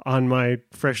on my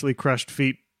freshly crushed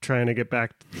feet, trying to get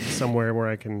back somewhere where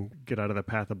I can get out of the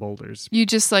path of boulders. You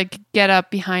just get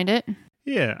up behind it.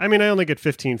 Yeah, I mean, I only get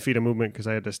 15 feet of movement because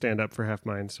I had to stand up for half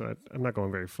mine, so I'm not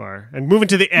going very far. And moving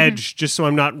to the edge, just so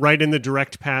I'm not right in the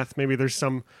direct path. Maybe there's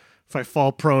some, if I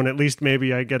fall prone, at least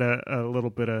maybe I get a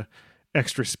little bit of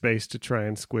extra space to try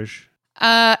and squish.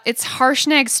 It's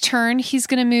Harshnag's turn. He's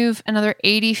going to move another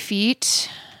 80 feet.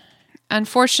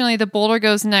 Unfortunately, the boulder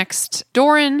goes next.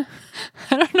 Doran,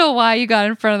 I don't know why you got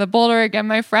in front of the boulder again,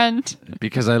 my friend.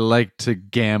 Because I like to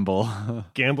gamble.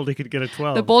 Gambled he could get a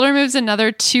 12. The boulder moves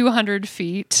another 200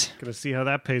 feet. Gonna see how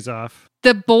that pays off.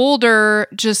 The boulder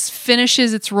just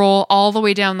finishes its roll all the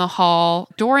way down the hall.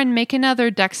 Doran, make another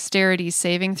dexterity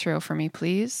saving throw for me,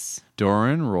 please.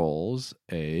 Doran rolls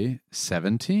a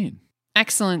 17.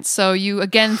 Excellent. So you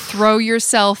again throw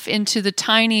yourself into the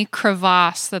tiny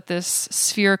crevasse that this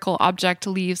spherical object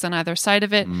leaves on either side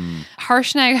of it.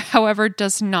 Harshnag, however,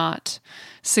 does not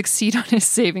succeed on his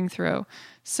saving throw.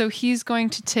 So he's going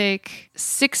to take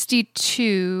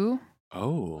 62.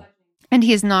 Oh, And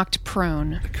he is knocked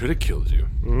prone. I could have killed you.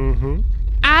 Mm-hmm.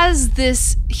 As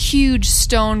this huge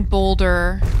stone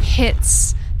boulder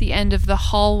hits the end of the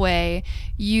hallway,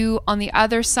 you, on the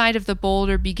other side of the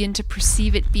boulder, begin to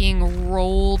perceive it being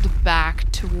rolled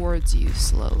back towards you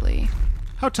slowly.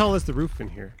 How tall is the roof in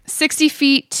here? 60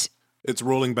 feet. It's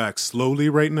rolling back slowly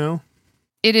right now.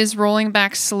 It is rolling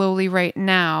back slowly right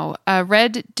now.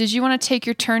 Red, did you want to take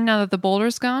your turn now that the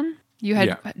boulder's gone? You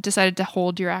had decided to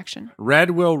hold your action.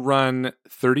 Red will run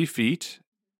 30 feet,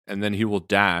 and then he will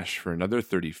dash for another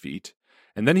 30 feet,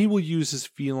 and then he will use his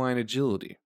feline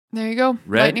agility. There you go.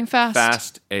 Red, Lightning fast.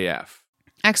 Fast AF.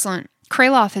 Excellent.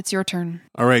 Kraloth, it's your turn.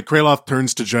 All right, Kraloth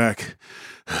turns to Jack.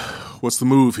 What's the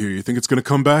move here? You think it's going to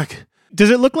come back? Does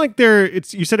it look like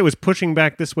you said it was pushing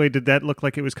back this way. Did that look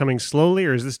like it was coming slowly,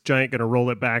 or is this giant going to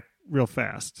roll it back real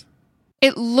fast?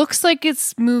 It looks like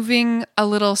it's moving a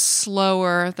little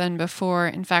slower than before.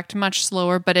 In fact, much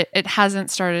slower, but it hasn't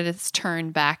started its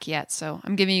turn back yet. So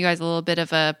I'm giving you guys a little bit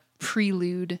of a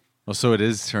prelude. Oh, so it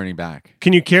is turning back.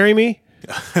 Can you carry me?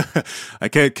 I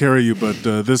can't carry you, but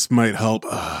this might help.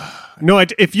 No,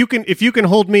 if you can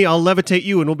hold me, I'll levitate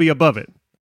you and we'll be above it.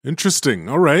 Interesting.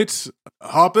 All right.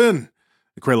 Hop in.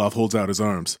 Kraloth holds out his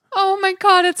arms. Oh my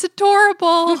god, it's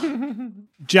adorable.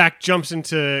 Jack jumps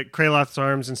into Kraloth's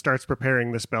arms and starts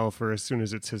preparing the spell for as soon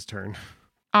as it's his turn.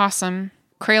 Awesome.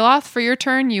 Kraloth, for your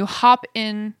turn, you hop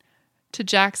in to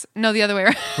Jack's... No, the other way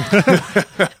around.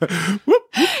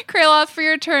 Kraloth, for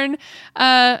your turn,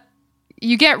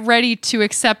 you get ready to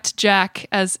accept Jack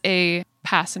as a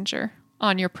passenger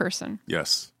on your person.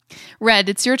 Yes. Red,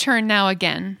 it's your turn now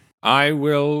again. I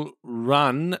will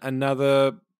run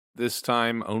another, this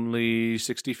time only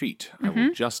 60 feet. I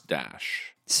will just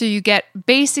dash. So you get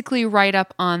basically right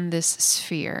up on this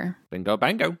sphere. Bingo,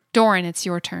 bango. Doran, it's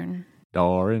your turn.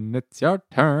 Doran, it's your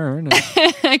turn.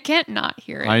 I can't not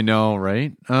hear it. I know,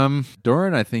 right?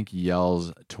 Doran, I think,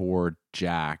 yells toward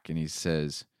Jack and he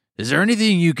says, "Is there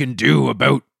anything you can do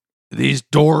about these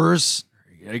doors?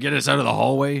 You gotta get us out of the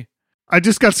hallway?" I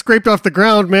just got scraped off the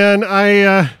ground, man.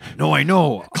 No, I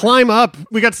know. Climb up.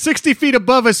 We got 60 feet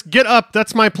above us. Get up.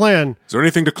 That's my plan. Is there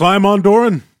anything to climb on,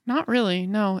 Doran? Not really,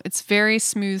 no. It's very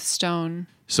smooth stone.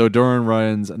 So Doran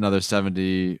runs another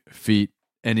 70 feet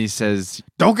and he says,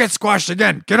 "Don't get squashed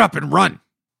again. Get up and run."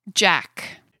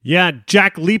 Jack. Yeah,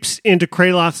 Jack leaps into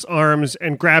Kraloth's arms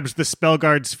and grabs the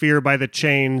Spellguard sphere by the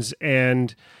chains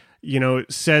and,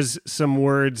 says some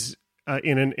words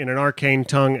in an arcane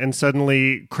tongue, and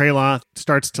suddenly Kraloth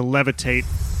starts to levitate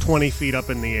 20 feet up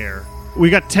in the air. We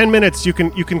got 10 minutes. You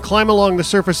can climb along the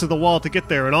surface of the wall to get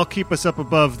there, and I'll keep us up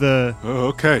above the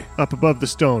okay. Up above the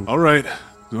stone. All right.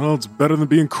 Well, it's better than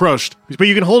being crushed. But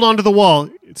you can hold on to the wall,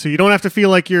 so you don't have to feel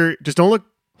like just don't look.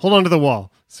 Hold on to the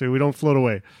wall, so we don't float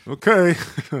away. Okay.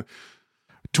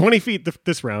 20 feet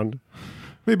this round.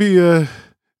 Maybe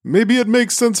it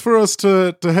makes sense for us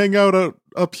to hang out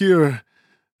up here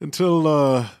until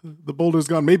the boulder's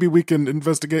gone. Maybe we can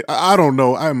investigate. I don't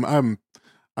know.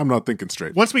 I'm not thinking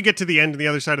straight. Once we get to the end and the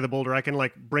other side of the boulder, I can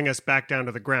bring us back down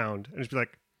to the ground and just be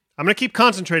like, I'm going to keep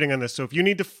concentrating on this. So if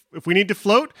we need to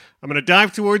float, I'm going to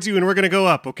dive towards you and we're going to go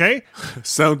up. Okay?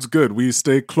 Sounds good. We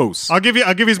stay close. I'll give you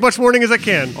as much warning as I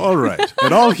can. All right,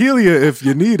 and I'll heal you if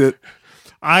you need it.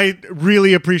 I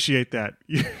really appreciate that.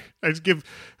 I just give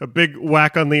a big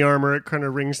whack on the armor. It kind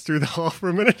of rings through the hall for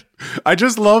a minute. I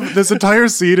just love this entire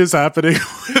scene is happening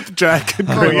with Jack and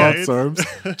Kraloth's arms.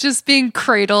 Just being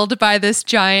cradled by this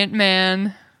giant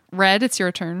man. Red, it's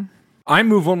your turn. I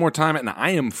move one more time and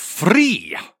I am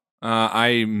free.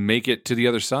 I make it to the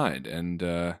other side. And,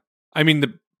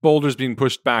 the boulder's being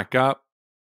pushed back up.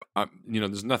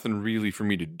 There's nothing really for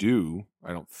me to do,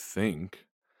 I don't think.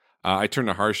 I turn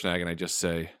to Harshnag and I just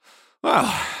say,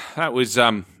 well, that was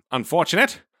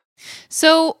unfortunate.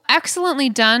 So, excellently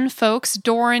done, folks.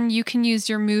 Doran, you can use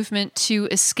your movement to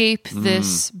escape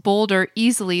this boulder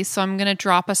easily, so I'm going to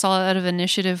drop us all out of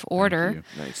initiative order.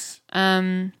 Nice.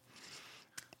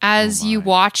 As you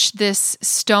watch this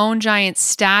stone giant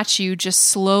statue just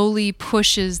slowly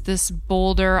pushes this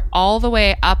boulder all the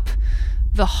way up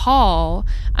the hall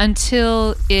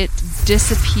until it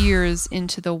disappears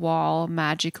into the wall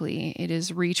magically. It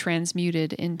is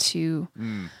retransmuted into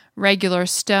regular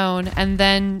stone, and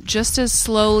then just as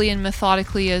slowly and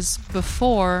methodically as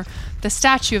before, the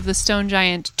statue of the stone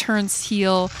giant turns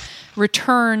heel,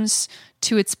 returns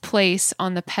to its place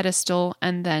on the pedestal,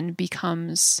 and then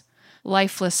becomes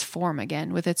lifeless form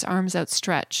again with its arms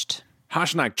outstretched.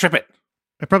 Harshnag, trip it.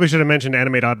 I probably should have mentioned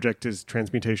animate object is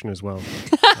transmutation as well.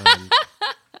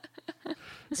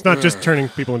 It's not just turning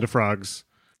people into frogs.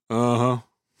 Uh-huh.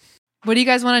 What do you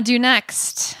guys want to do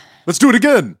next? Let's do it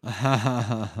again.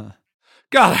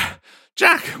 God,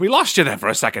 Jack, we lost you there for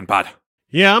a second, bud.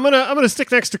 Yeah, I'm gonna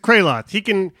stick next to Kraloth. He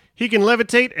can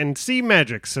levitate and see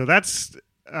magic, so that's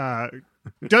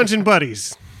dungeon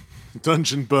buddies.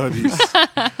 Dungeon buddies.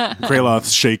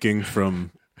 Kraloth's shaking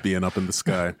from being up in the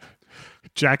sky.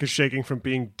 Jack is shaking from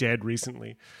being dead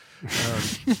recently.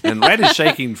 And Red is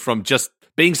shaking from just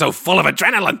being so full of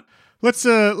adrenaline. Let's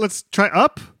try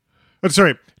up. Oh,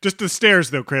 sorry, just the stairs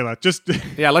though, Kraloth. Just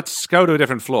yeah, let's go to a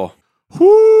different floor.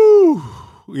 Whoo!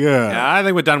 Yeah, I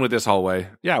think we're done with this hallway.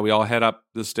 Yeah, we all head up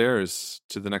the stairs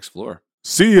to the next floor.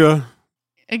 See ya.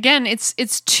 Again, it's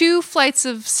 2 flights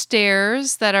of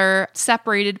stairs that are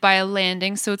separated by a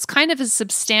landing, so it's kind of a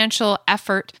substantial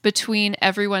effort between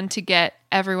everyone to get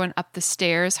everyone up the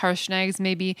stairs. Harshnag's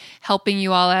maybe helping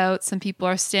you all out. Some people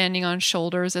are standing on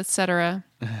shoulders, etc.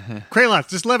 Kraloth,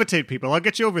 just levitate people. I'll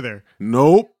get you over there.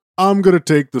 Nope. I'm going to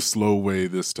take the slow way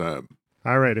this time.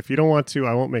 All right, if you don't want to,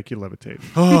 I won't make you levitate.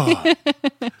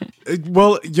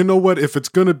 Well, you know what? If it's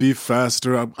going to be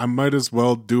faster, I might as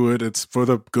well do it. It's for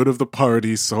the good of the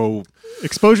party, so...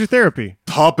 Exposure therapy.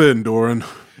 Hop in, Doran.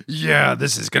 Yeah,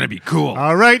 this is going to be cool.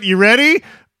 All right, you ready?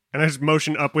 And I just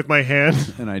motion up with my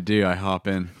hand. And I do. I hop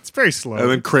in. It's very slow. And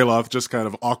then Kraloth just kind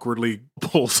of awkwardly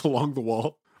pulls along the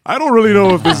wall. I don't really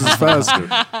know if this is faster.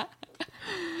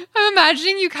 I'm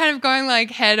imagining you kind of going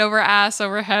like head over ass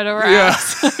over head over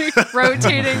ass, like,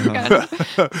 rotating kind of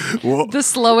the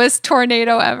slowest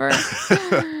tornado ever.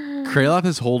 Kraloth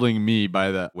is holding me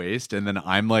by the waist, and then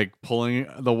I'm like pulling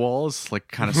the walls, like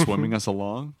kind of swimming us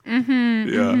along. Mm-hmm,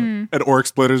 Yeah. mm-hmm. And Orc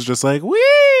Splitter's just like, wee!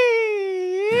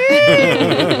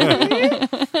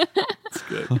 It's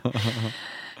good.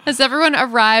 As everyone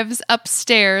arrives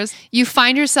upstairs, you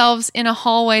find yourselves in a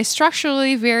hallway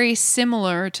structurally very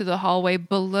similar to the hallway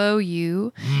below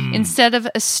you. Instead of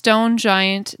a stone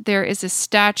giant, there is a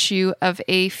statue of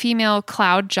a female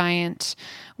cloud giant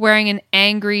wearing an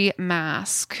angry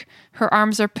mask. Her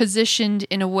arms are positioned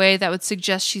in a way that would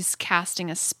suggest she's casting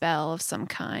a spell of some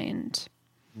kind.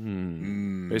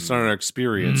 Based on our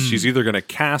experience, she's either going to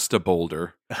cast a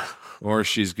boulder or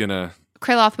she's going to...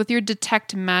 Kraloth, with your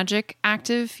detect magic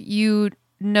active, you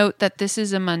note that this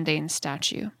is a mundane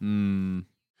statue. No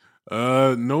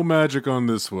magic on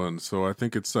this one, so I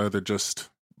think it's either just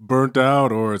burnt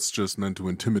out or it's just meant to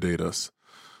intimidate us.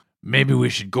 Maybe we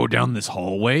should go down this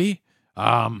hallway,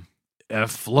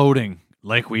 floating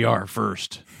like we are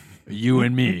first. You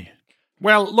and me.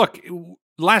 Well, look,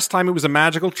 last time it was a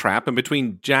magical trap, and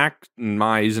between Jack and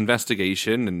my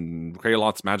investigation and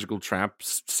Kraloth's magical trap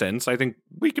sense, I think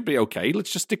we could be okay.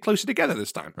 Let's just stick closer together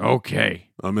this time. Okay.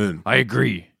 I'm in. I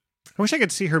agree. I wish I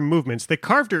could see her movements. They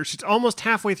carved her. She's almost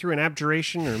halfway through an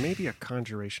abjuration or maybe a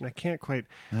conjuration. I can't quite...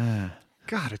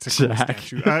 God, it's a cool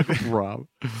statue. Rob.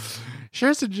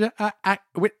 Sure,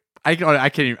 I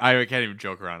can't even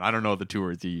joke around. I don't know the 2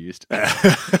 words you used.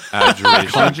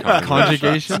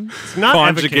 Conjugation? It's not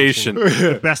Conjugation.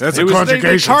 The best That's thing. a conjugation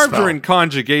They carved spell. her in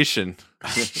conjugation.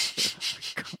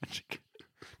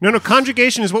 No,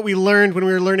 conjugation is what we learned when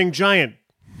we were learning giant.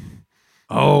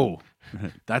 Oh,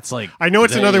 that's like... I know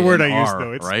it's they another word I and used, are,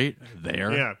 though. It's, right?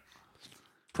 There? Yeah.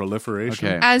 Proliferation.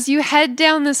 Okay. As you head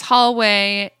down this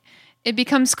hallway, it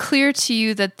becomes clear to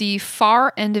you that the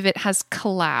far end of it has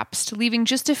collapsed, leaving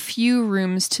just a few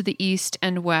rooms to the east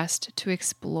and west to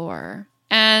explore.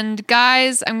 And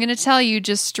guys, I'm going to tell you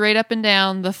just straight up and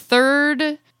down, the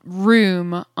third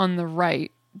room on the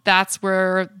right, that's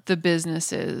where the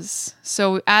business is.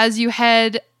 So as you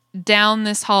head down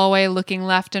this hallway looking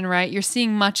left and right, you're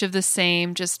seeing much of the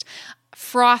same, just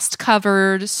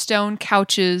frost-covered stone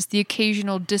couches, the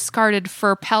occasional discarded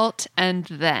fur pelt, and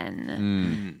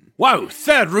then... Whoa,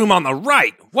 third room on the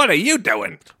right. What are you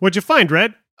doing? What'd you find,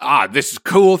 Red? This is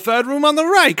cool. Third room on the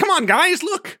right. Come on, guys.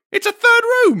 Look. It's a third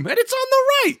room, and it's on the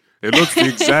right. It looks the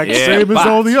exact Yeah, same as but-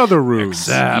 all the other rooms.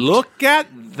 Look at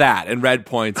that. And Red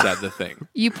points at the thing.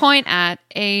 You point at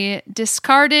a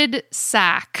discarded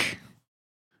sack.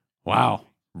 Wow.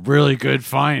 Really good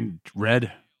find,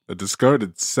 Red. A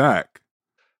discarded sack.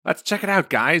 Let's check it out,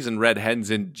 guys. And Red heads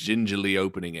in, gingerly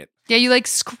opening it. Yeah, you like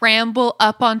scramble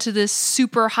up onto this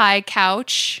super high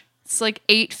couch. It's like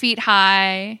 8 feet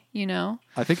high, you know.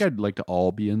 I think I'd like to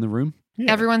all be in the room.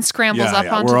 Yeah. Everyone scrambles Yeah, up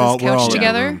yeah, onto we're all- this we're all couch in the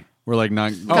together. room. We're like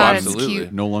not God, it's absolutely.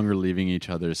 cute. no longer leaving each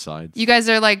other's sides. You guys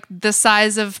are like the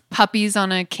size of puppies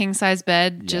on a king-size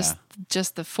bed. Yeah.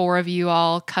 Just the 4 of you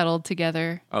all cuddled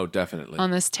together Oh, definitely.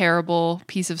 on this terrible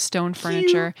piece of stone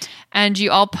furniture. And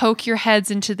you all poke your heads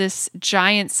into this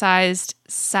giant-sized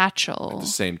satchel. At the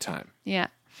same time. Yeah.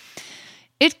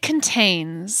 It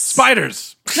contains...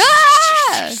 Spiders!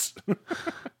 Ah!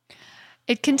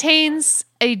 It contains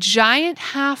a giant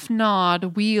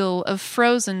half-gnawed wheel of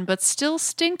frozen but still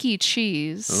stinky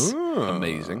cheese,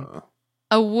 Amazing.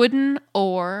 a wooden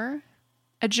oar,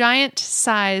 a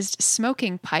giant-sized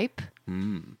smoking pipe,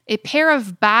 a pair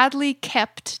of badly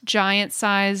kept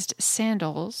giant-sized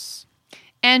sandals,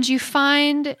 and you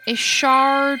find a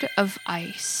shard of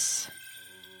ice.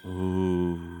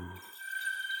 Ooh.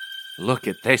 Look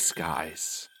at this,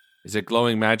 guys. Is it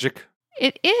glowing magic?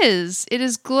 It is. It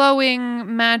is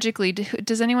glowing magically.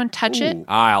 Does anyone touch it?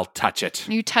 I'll touch it.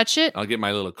 You touch it? I'll get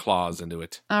my little claws into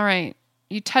it. All right.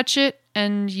 You touch it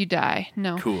and you die.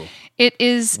 No. Cool. It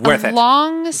is Worth a it.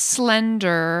 long,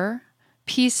 slender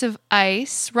piece of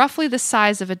ice, roughly the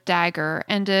size of a dagger,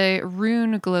 and a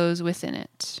rune glows within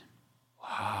it.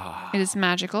 Wow. It is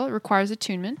magical. It requires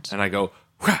attunement. And I go,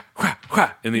 wha, wha,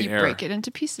 wha, in the You air. break it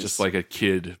into pieces. Just like a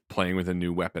kid playing with a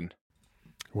new weapon.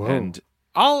 Whoa. And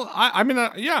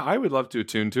I would love to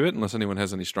attune to it unless anyone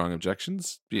has any strong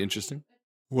objections. Be interesting.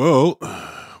 Well,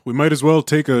 we might as well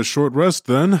take a short rest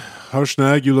then.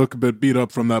 Harshnag, you look a bit beat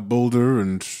up from that boulder,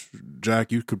 and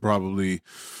Jack, you could probably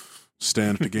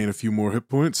stand to gain a few more hit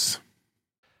points.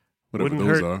 Whatever Wouldn't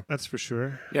those hurt, are. that's for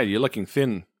sure. Yeah, you're looking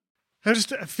thin. I'm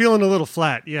just feeling a little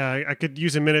flat. Yeah, I could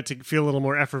use a minute to feel a little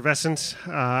more effervescent.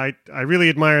 I really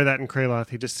admire that in Kraloth.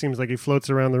 He just seems like he floats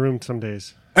around the room some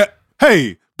days.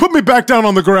 Hey, put me back down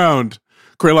on the ground!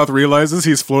 Kraloth realizes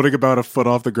he's floating about a foot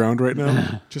off the ground right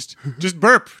now. Just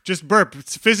burp. Just burp.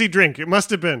 It's a fizzy drink. It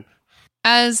must have been.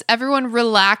 As everyone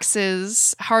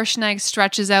relaxes, Harshnag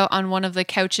stretches out on one of the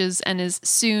couches and is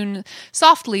soon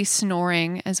softly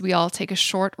snoring as we all take a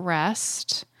short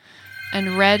rest.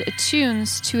 And Red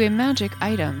attunes to a magic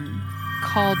item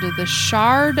called the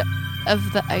Shard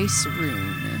of the Ice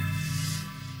Rune.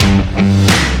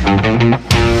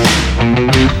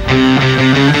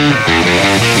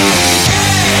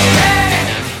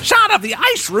 Shard of the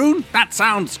Ice Rune? That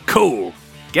sounds cool.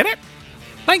 Get it?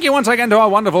 Thank you once again to our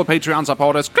wonderful Patreon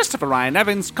supporters Christopher Ryan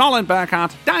Evans, Colin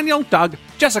Burkhart, Daniel, Doug,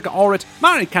 Jessica Orrit,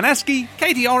 Mari Kaneski,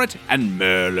 Katie Orrit, and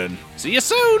Merlin. See you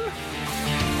soon!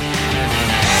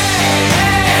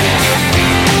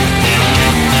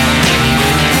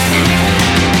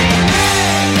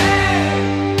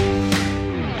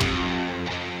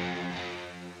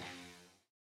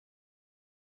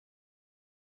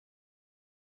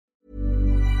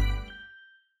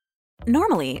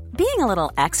 Normally, being a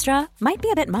little extra might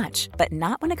be a bit much, but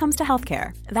not when it comes to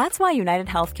healthcare. That's why United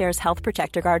Healthcare's Health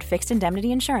Protector Guard fixed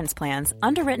indemnity insurance plans,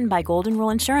 underwritten by Golden Rule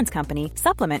Insurance Company,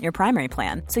 supplement your primary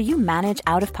plan so you manage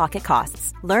out-of-pocket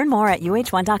costs. Learn more at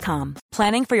uh1.com.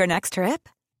 Planning for your next trip?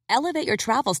 Elevate your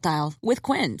travel style with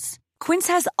Quince. Quince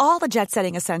has all the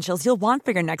jet-setting essentials you'll want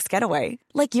for your next getaway,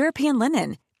 like European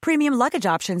linen, premium luggage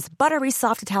options, buttery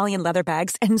soft Italian leather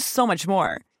bags, and so much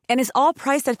more. And is all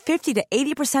priced at 50 to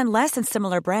 80% less than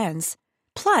similar brands.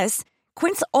 Plus,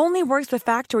 Quince only works with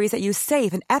factories that use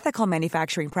safe and ethical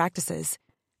manufacturing practices.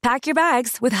 Pack your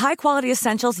bags with high-quality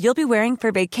essentials you'll be wearing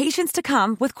for vacations to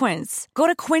come with Quince. Go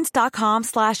to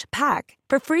quince.com/pack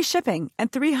for free shipping and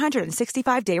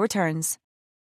 365-day returns.